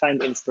I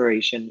find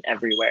inspiration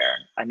everywhere.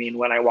 I mean,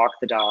 when I walk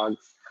the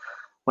dogs,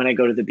 when I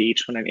go to the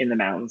beach, when I'm in the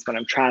mountains, when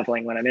I'm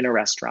traveling, when I'm in a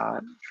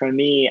restaurant, for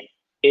me,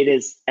 it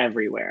is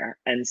everywhere.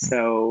 And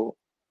so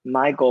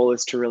my goal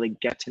is to really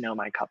get to know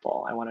my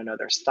couple. I want to know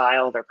their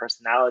style, their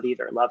personality,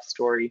 their love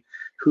story,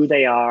 who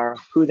they are,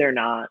 who they're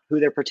not, who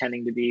they're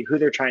pretending to be, who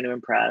they're trying to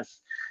impress.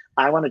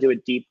 I want to do a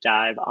deep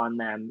dive on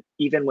them,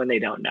 even when they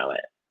don't know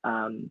it.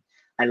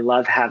 I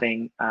love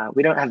having,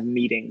 we don't have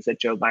meetings at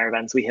Jove Meyer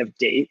events, we have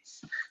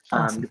dates.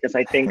 Awesome. Because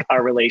I think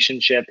our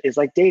relationship is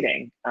like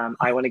dating.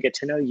 I want to get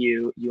to know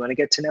you. You want to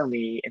get to know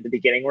me. In the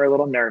beginning, we're a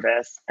little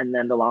nervous. And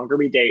then the longer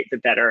we date, the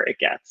better it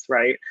gets,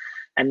 right?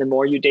 And the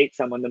more you date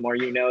someone, the more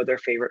you know their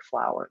favorite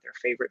flower, their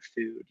favorite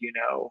food,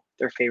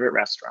 their favorite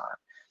restaurant.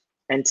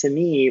 And to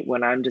me,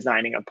 when I'm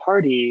designing a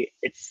party,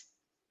 it's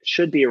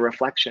should be a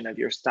reflection of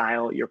your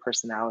style, your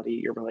personality,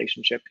 your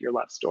relationship, your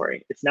love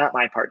story. It's not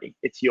my party,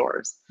 it's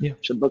yours. Yeah.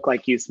 It should look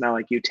like you, smell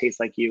like you, taste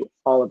like you,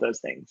 all of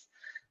those things.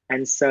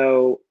 And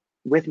so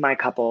with my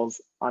couples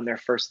on their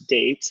first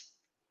date,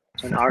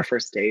 on our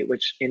first date,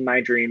 which in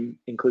my dream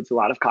includes a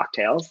lot of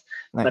cocktails,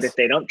 Nice. but if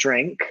they don't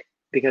drink,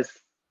 because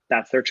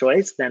that's their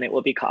choice, then it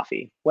will be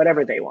coffee,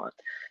 whatever they want.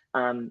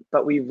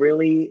 But we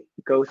really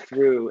go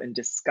through and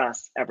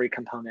discuss every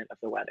component of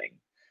the wedding.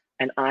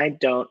 And I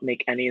don't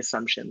make any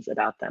assumptions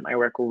about them. I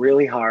work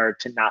really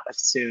hard to not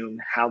assume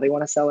how they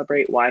want to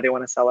celebrate, why they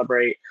want to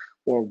celebrate,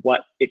 or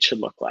what it should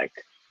look like.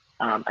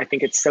 I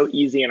think it's so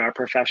easy in our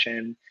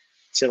profession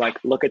to like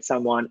look at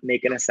someone,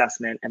 make an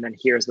assessment, and then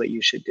here's what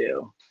you should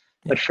do.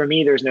 But for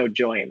me, there's no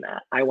joy in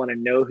that. I want to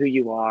know who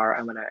you are.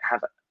 I want to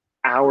have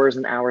hours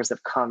and hours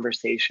of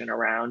conversation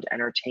around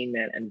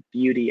entertainment and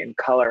beauty and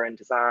color and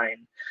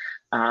design.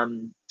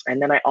 And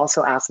then I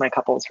also ask my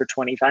couples for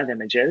 25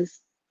 images.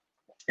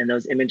 And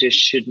those images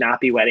should not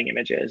be wedding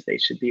images. They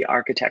should be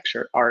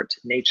architecture, art,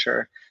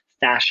 nature,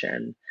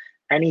 fashion,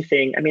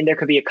 anything. I mean, there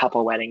could be a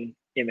couple wedding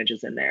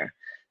images in there,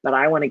 but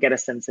I want to get a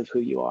sense of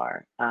who you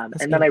are. And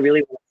then I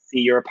really want to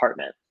see your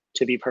apartment,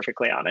 to be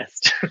perfectly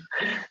honest,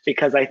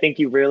 because I think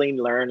you really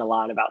learn a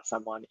lot about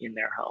someone in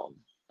their home.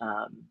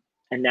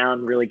 And now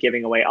I'm really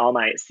giving away all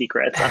my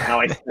secrets on how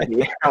I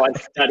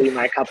study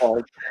my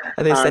couples.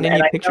 Are they sending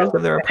you pictures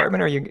of their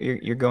apartment, or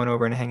you're going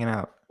over and hanging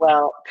out?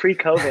 Well,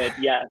 pre-COVID,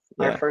 yes.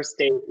 Our first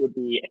date would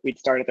be we'd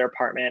start at their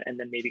apartment and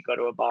then maybe go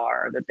to a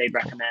bar that they'd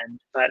recommend.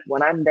 But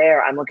when I'm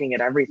there, I'm looking at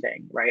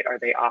everything, right? Are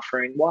they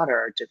offering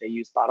water? Do they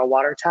use bottled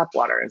water, tap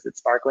water? Is it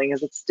sparkling?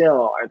 Is it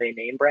still? Are they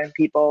name brand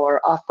people or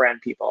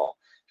off-brand people?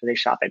 Do they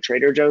shop at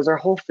Trader Joe's or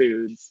Whole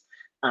Foods?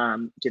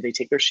 Do they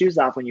take their shoes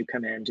off when you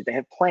come in? Do they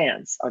have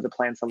plants? Are the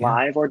plants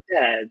alive or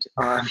dead?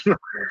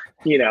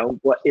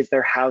 What is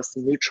their house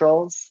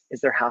neutrals?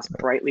 Is their house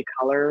brightly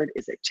colored?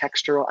 Is it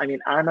textural? I mean,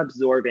 I'm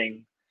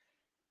absorbing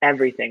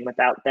everything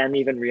without them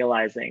even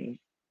realizing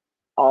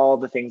all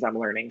the things I'm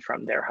learning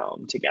from their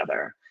home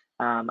together.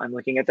 I'm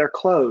looking at their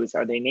clothes.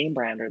 Are they name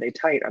brand? Are they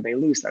tight? Are they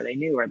loose? Are they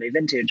new? Are they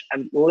vintage?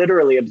 I'm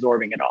literally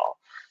absorbing it all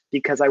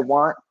because I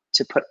want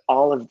to put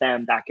all of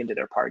them back into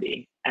their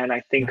party. And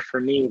I think for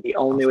me, the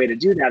only way to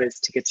do that is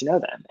to get to know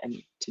them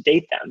and to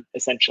date them,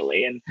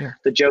 essentially. And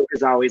the joke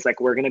is always like,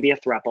 we're going to be a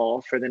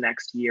throuple for the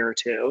next year or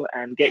two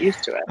and get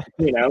used to it.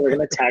 We're going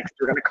to text,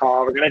 we're going to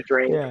call, we're going to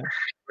drink,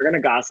 we're going to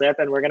gossip,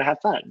 and we're going to have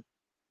fun.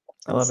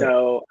 And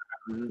so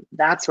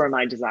that's where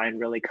my design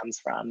really comes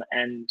from.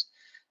 And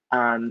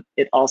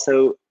it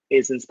also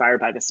is inspired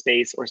by the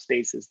space or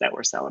spaces that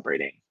we're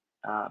celebrating.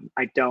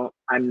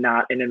 I'm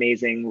not an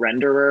amazing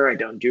renderer. I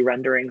don't do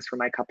renderings for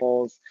my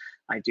couples.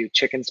 I do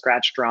chicken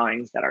scratch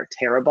drawings that are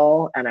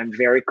terrible. And I'm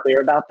very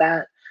clear about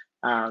that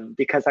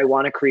because I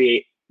want to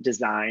create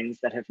designs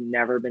that have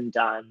never been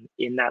done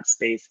in that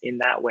space, in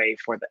that way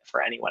for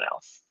anyone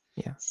else.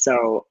 Yeah.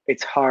 So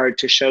it's hard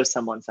to show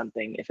someone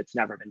something if it's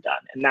never been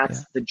done. And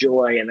that's the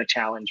joy and the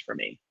challenge for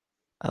me.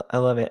 I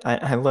love it.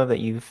 I love that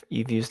you've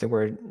used the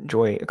word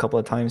joy a couple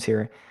of times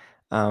here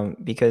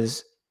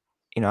because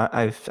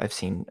I've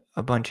seen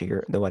a bunch of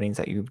the weddings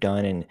that you've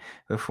done, and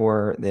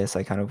before this,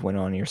 I kind of went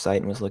on your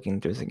site and was looking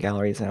through the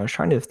galleries, and I was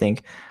trying to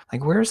think,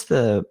 like, where's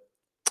the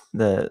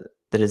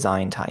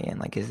design tie-in?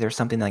 Like, is there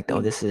something like,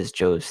 oh, this is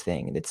Joe's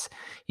thing? It's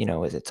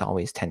it's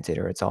always tented,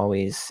 or it's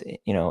always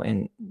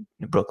in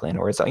Brooklyn,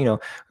 or it's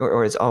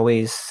or it's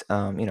always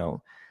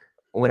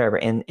whatever.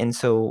 And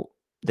so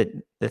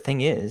the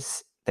thing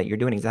is that you're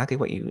doing exactly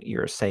what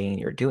you're saying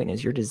you're doing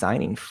is you're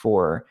designing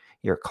for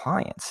your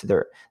clients.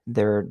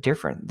 They're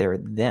different. They're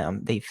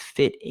them. They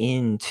fit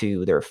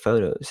into their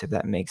photos, if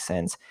that makes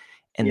sense.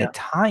 And the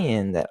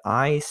tie-in that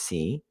I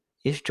see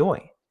is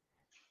joy.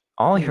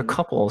 All your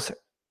couples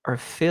are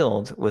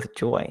filled with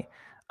joy.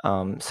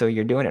 So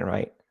you're doing it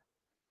right.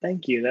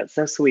 Thank you. That's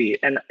so sweet.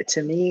 And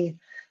to me,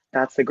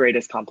 that's the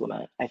greatest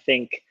compliment. I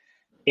think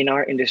in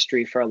our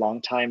industry for a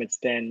long time, it's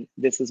been,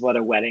 this is what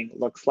a wedding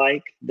looks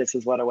like. This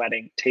is what a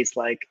wedding tastes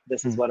like.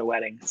 This is what a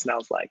wedding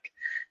smells like.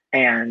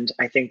 And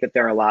I think that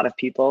there are a lot of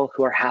people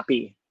who are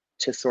happy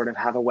to sort of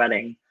have a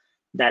wedding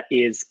that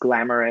is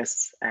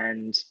glamorous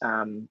and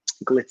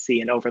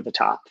glitzy and over the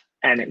top,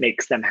 and it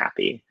makes them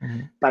happy.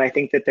 But I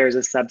think that there's a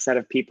subset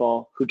of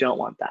people who don't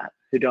want that,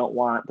 who don't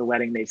want the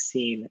wedding they've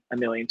seen a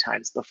million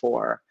times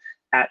before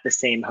at the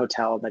same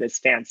hotel that is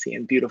fancy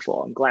and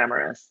beautiful and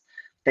glamorous.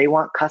 They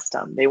want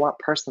custom, they want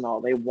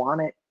personal, they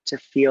want it to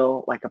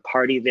feel like a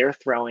party they're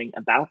throwing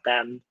about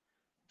them,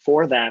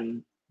 for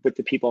them, with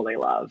the people they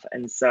love.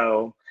 And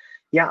so,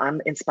 yeah,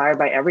 I'm inspired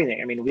by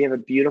everything. I mean, we have a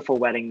beautiful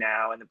wedding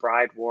now, and the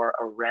bride wore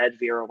a red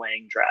Vera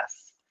Wang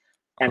dress.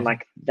 And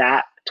like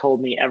that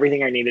told me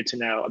everything I needed to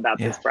know about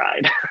this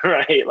bride,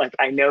 right? Like,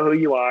 I know who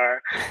you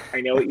are, I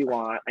know what you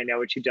want, I know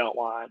what you don't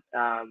want.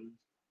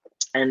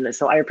 And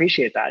so I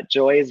appreciate that.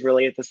 Joy is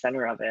really at the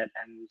center of it.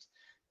 And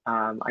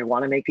I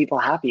want to make people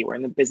happy. We're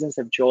in the business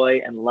of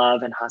joy and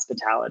love and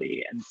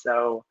hospitality. And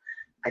so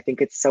I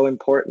think it's so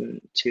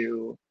important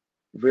to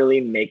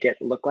really make it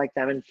look like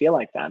them and feel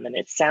like them. And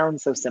it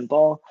sounds so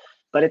simple,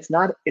 but it's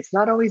not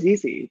always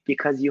easy,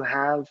 because you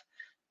have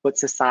what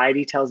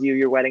society tells you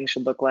your wedding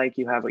should look like.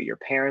 You have what your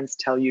parents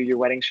tell you your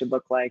wedding should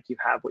look like. You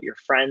have what your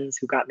friends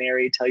who got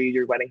married tell you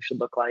your wedding should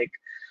look like.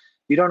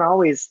 You don't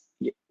always,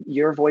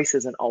 your voice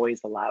isn't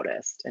always the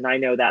loudest. And I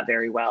know that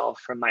very well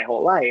from my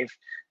whole life.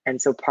 And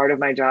so part of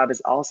my job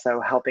is also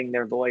helping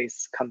their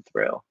voice come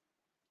through.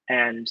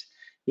 And,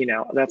 you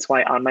know, that's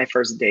why on my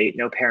first date,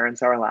 no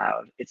parents are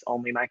allowed. It's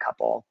only my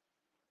couple.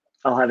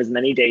 I'll have as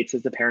many dates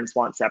as the parents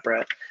want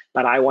separate,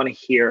 but I want to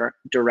hear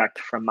direct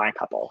from my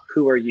couple.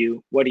 Who are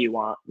you? What do you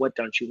want? What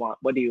don't you want?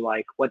 What do you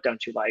like? What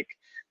don't you like?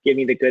 Give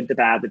me the good, the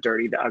bad, the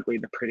dirty, the ugly,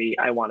 the pretty.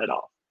 I want it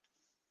all.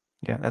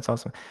 Yeah, that's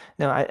awesome.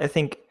 No, I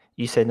think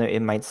you said that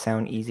it might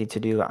sound easy to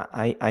do.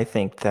 I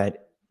think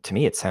that, to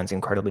me, it sounds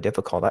incredibly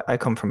difficult. I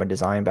come from a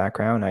design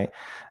background.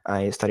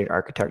 I studied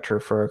architecture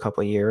for a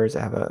couple of years.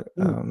 I have a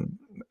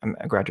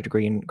graduate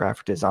degree in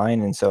graphic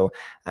design. And so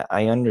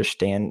I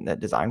understand that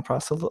design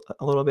process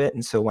a little bit.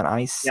 And so when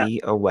I see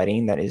a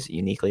wedding that is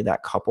uniquely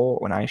that couple,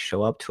 when I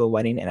show up to a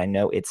wedding and I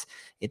know it's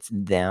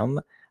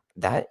them,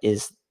 that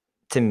is,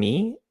 to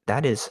me,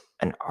 that is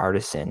an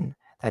artisan.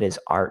 That is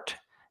art.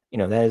 You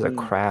know, that is a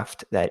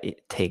craft that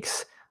it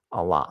takes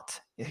a lot,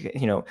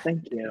 you know.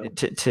 Thank you.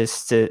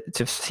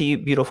 To see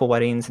beautiful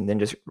weddings and then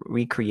just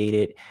recreate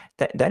it,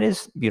 that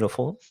is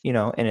beautiful, you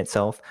know, in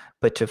itself.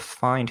 But to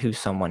find who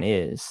someone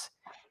is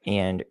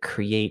and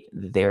create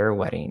their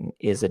wedding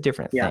is a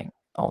different thing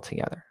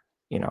altogether,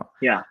 you know.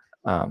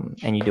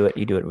 And you do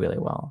it really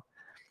well.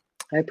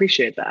 I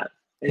appreciate that.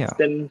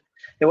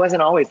 It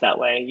wasn't always that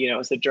way, you know. It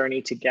was a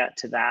journey to get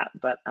to that,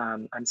 but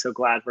I'm so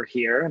glad we're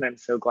here, and I'm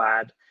so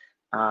glad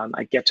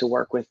I get to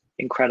work with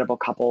incredible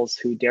couples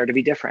who dare to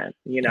be different,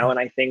 you know. And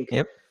I think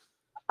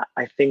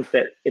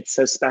that it's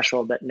so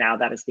special that now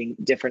that is being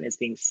different is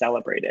being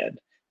celebrated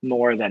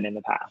more than in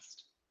the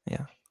past.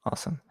 Yeah,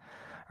 awesome.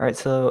 All right,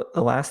 so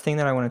the last thing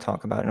that I want to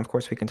talk about, and of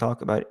course we can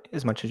talk about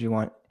as much as you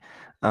want,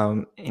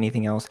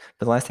 anything else,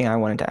 but the last thing I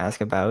wanted to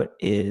ask about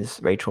is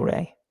Rachel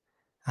Ray.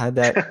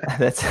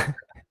 That's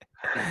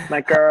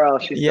my girl.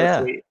 She's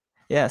so sweet.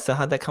 Yeah. So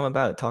how'd that come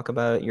about? Talk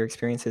about your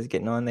experiences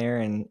getting on there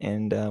and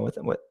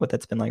what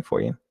that's been like for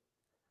you.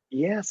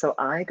 Yeah, so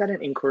I got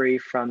an inquiry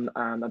from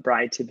a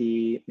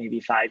bride-to-be maybe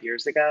 5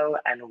 years ago,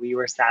 and we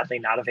were sadly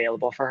not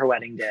available for her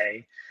wedding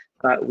day,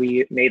 but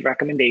we made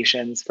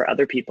recommendations for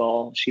other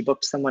people. She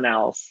booked someone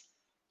else.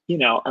 You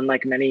know,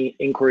 unlike many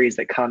inquiries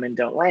that come and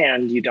don't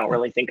land, you don't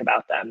really think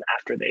about them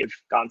after they've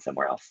gone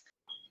somewhere else.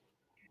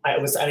 I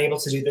was unable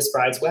to do this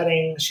bride's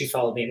wedding. She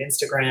followed me on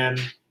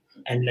Instagram.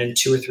 And then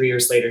 2 or 3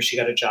 years later, she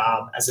got a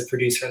job as a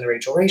producer in the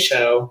Rachel Ray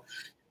Show.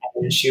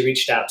 And she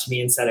reached out to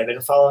me and said, I've been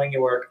following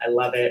your work. I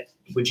love it.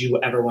 Would you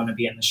ever want to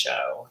be in the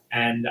show?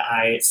 And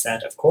I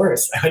said, of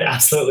course, I would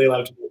absolutely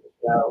love to be in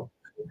the show.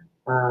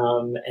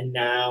 And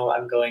now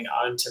I'm going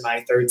on to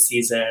my 3rd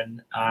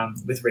season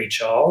with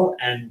Rachel.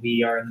 And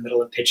we are in the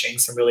middle of pitching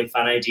some really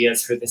fun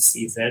ideas for this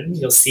season.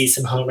 You'll see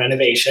some home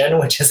renovation,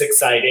 which is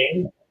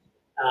exciting,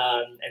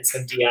 and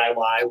some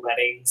DIY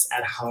weddings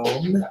at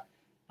home.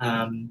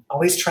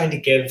 Always trying to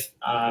give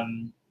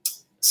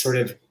sort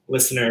of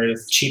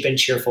listeners cheap and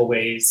cheerful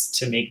ways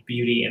to make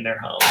beauty in their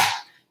home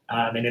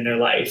and in their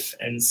life.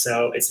 And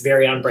so it's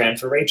very on brand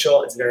for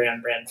Rachel. It's very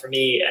on brand for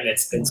me. And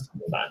it's been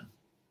super fun.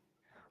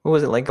 What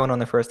was it like going on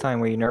the first time?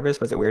 Were you nervous?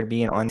 Was it weird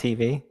being on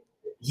TV?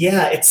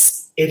 Yeah, it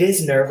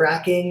is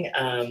nerve-wracking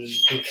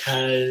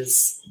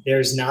because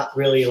there's not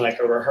really like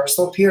a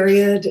rehearsal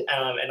period.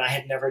 And I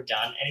had never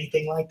done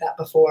anything like that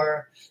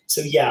before.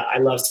 So yeah, I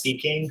love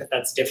speaking, but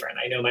that's different.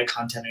 I know my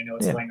content, I know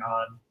what's going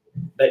on.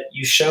 But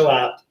you show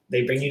up,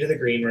 they bring you to the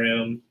green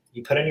room,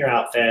 you put on your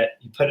outfit,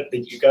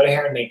 you go to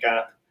hair and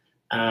makeup,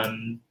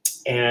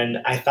 And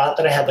I thought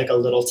that I had like a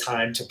little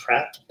time to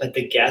prep, but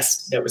the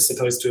guest that was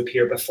supposed to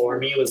appear before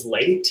me was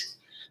late.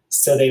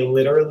 So they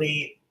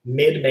literally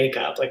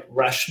mid-makeup, like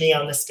rushed me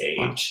on the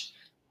stage.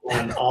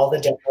 All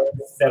the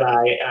demos that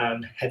I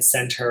had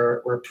sent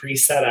her were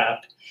pre-set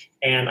up.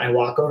 And I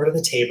walk over to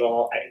the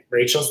table.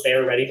 Rachel's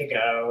there ready to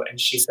go. And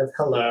she says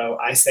hello.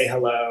 I say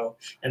hello.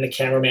 And the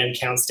cameraman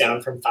counts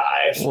down from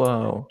 5.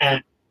 Whoa.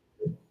 And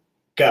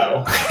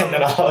go. And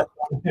then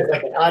there's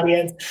like an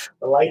audience,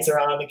 the lights are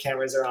on, the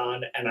cameras are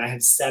on, and I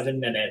have 7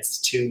 minutes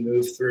to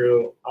move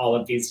through all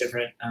of these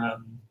different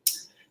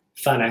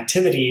fun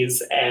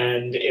activities.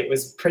 And it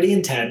was pretty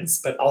intense,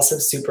 but also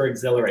super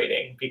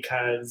exhilarating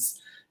because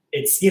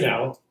it's,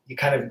 you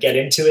kind of get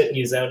into it and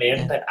you zone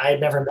in, but I had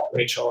never met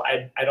Rachel.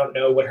 I don't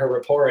know what her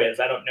rapport is.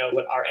 I don't know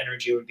what our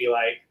energy would be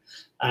like.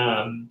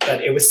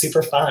 But it was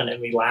super fun and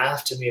we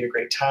laughed and we had a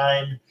great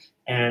time.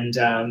 And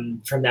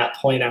from that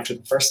point, after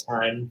the first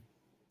time,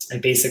 I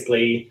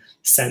basically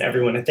sent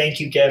everyone a thank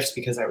you gift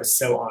because I was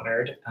so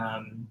honored.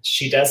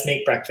 She does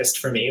make breakfast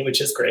for me, which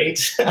is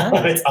great.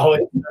 It's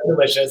always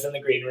delicious in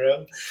the green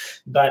room.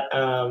 But,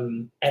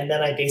 and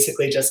then I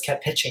basically just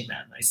kept pitching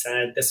them. I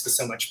said, this was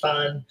so much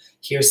fun.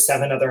 Here's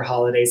 7 other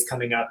holidays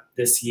coming up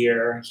this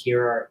year.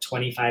 Here are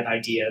 25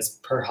 ideas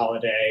per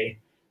holiday.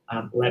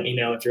 Let me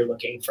know if you're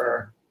looking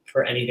for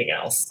anything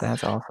else.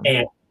 That's awesome.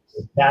 And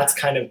that's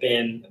kind of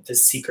been the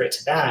secret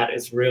to that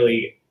is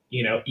really,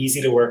 easy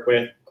to work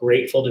with,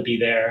 grateful to be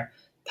there,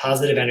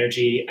 positive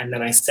energy. And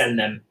then I send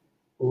them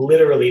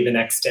literally the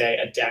next day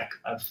a deck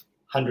of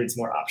hundreds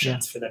more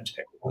options for them to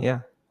pick from. Yeah.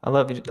 I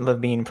love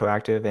being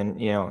proactive and,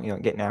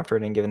 getting after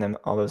it and giving them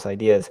all those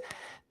ideas.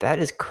 That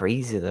is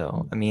crazy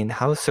though. I mean,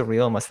 how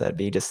surreal must that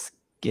be? Just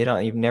get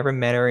on, you've never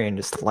met her and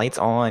just lights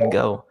on,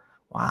 go.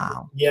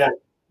 Wow. Yeah.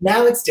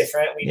 Now it's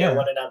different. We know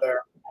one another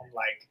and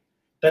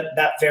but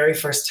that very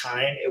first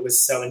time it was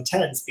so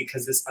intense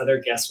because this other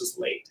guest was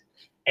late.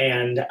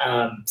 And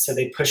so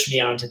they pushed me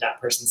onto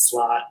that person's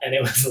slot and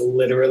it was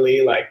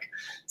literally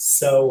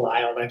so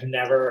wild. I've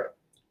never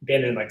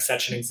been in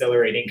such an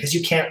exhilarating, because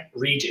you can't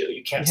redo,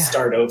 you can't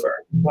start over.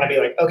 You might be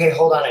okay,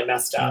 hold on, I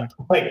messed up.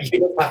 You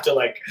don't have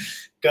to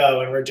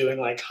go, and we're doing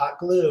hot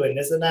glue and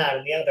this and that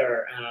and the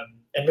other.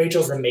 And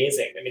Rachel's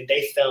amazing. I mean,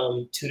 they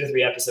film 2 to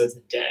 3 episodes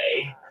a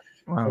day.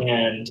 Wow.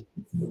 And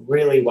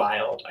really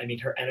wild. I mean,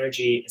 her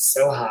energy is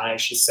so high.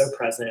 She's so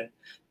present.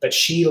 But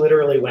she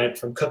literally went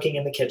from cooking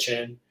in the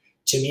kitchen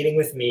to meeting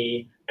with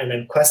me, and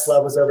then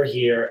Questlove was over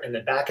here, and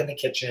then back in the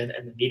kitchen,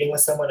 and then meeting with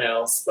someone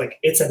else.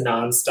 It's a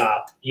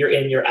nonstop. You're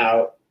in, you're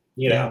out.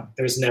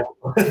 There's no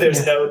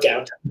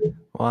downtime.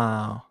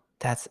 Wow,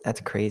 that's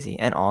crazy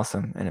and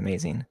awesome and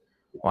amazing.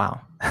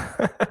 Wow.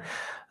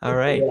 All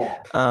right.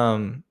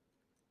 Yeah.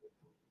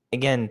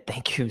 Again,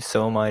 thank you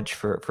so much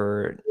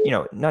for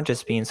not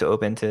just being so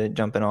open to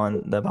jumping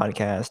on the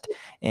podcast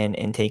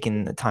and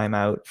taking the time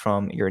out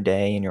from your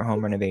day and your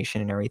home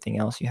renovation and everything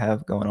else you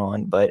have going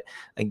on. But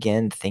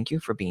again, thank you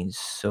for being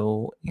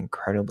so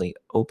incredibly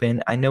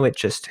open. I know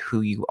it's just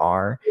who you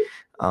are,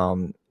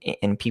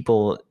 and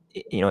people,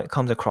 it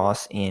comes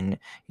across in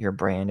your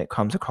brand. It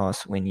comes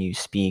across when you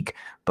speak,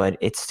 but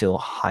it's still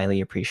highly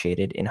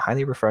appreciated and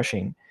highly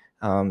refreshing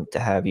to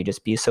have you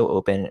just be so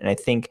open. And I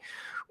think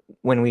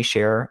when we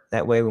share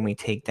that way, when we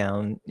take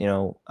down,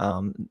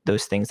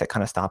 those things that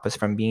kind of stop us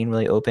from being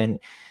really open,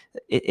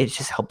 it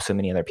just helps so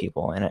many other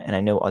people. And I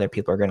know other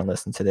people are going to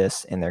listen to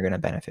this and they're going to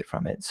benefit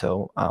from it.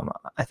 So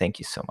I thank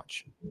you so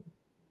much.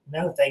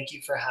 No, thank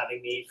you for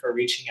having me, for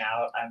reaching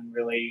out. I'm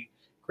really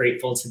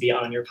grateful to be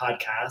on your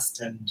podcast.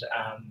 And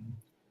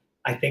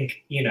I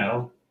think,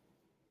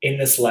 in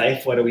this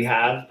life, what do we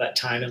have but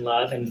time and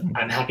love? And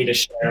I'm happy to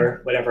share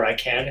whatever I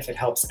can. If it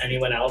helps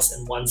anyone else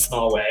in one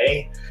small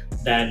way,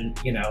 then,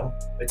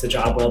 it's a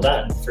job well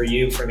done for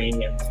you, for me,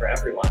 and for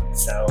everyone.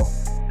 So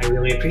I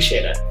really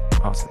appreciate it.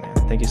 Awesome, man.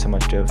 Thank you so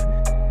much, Jove.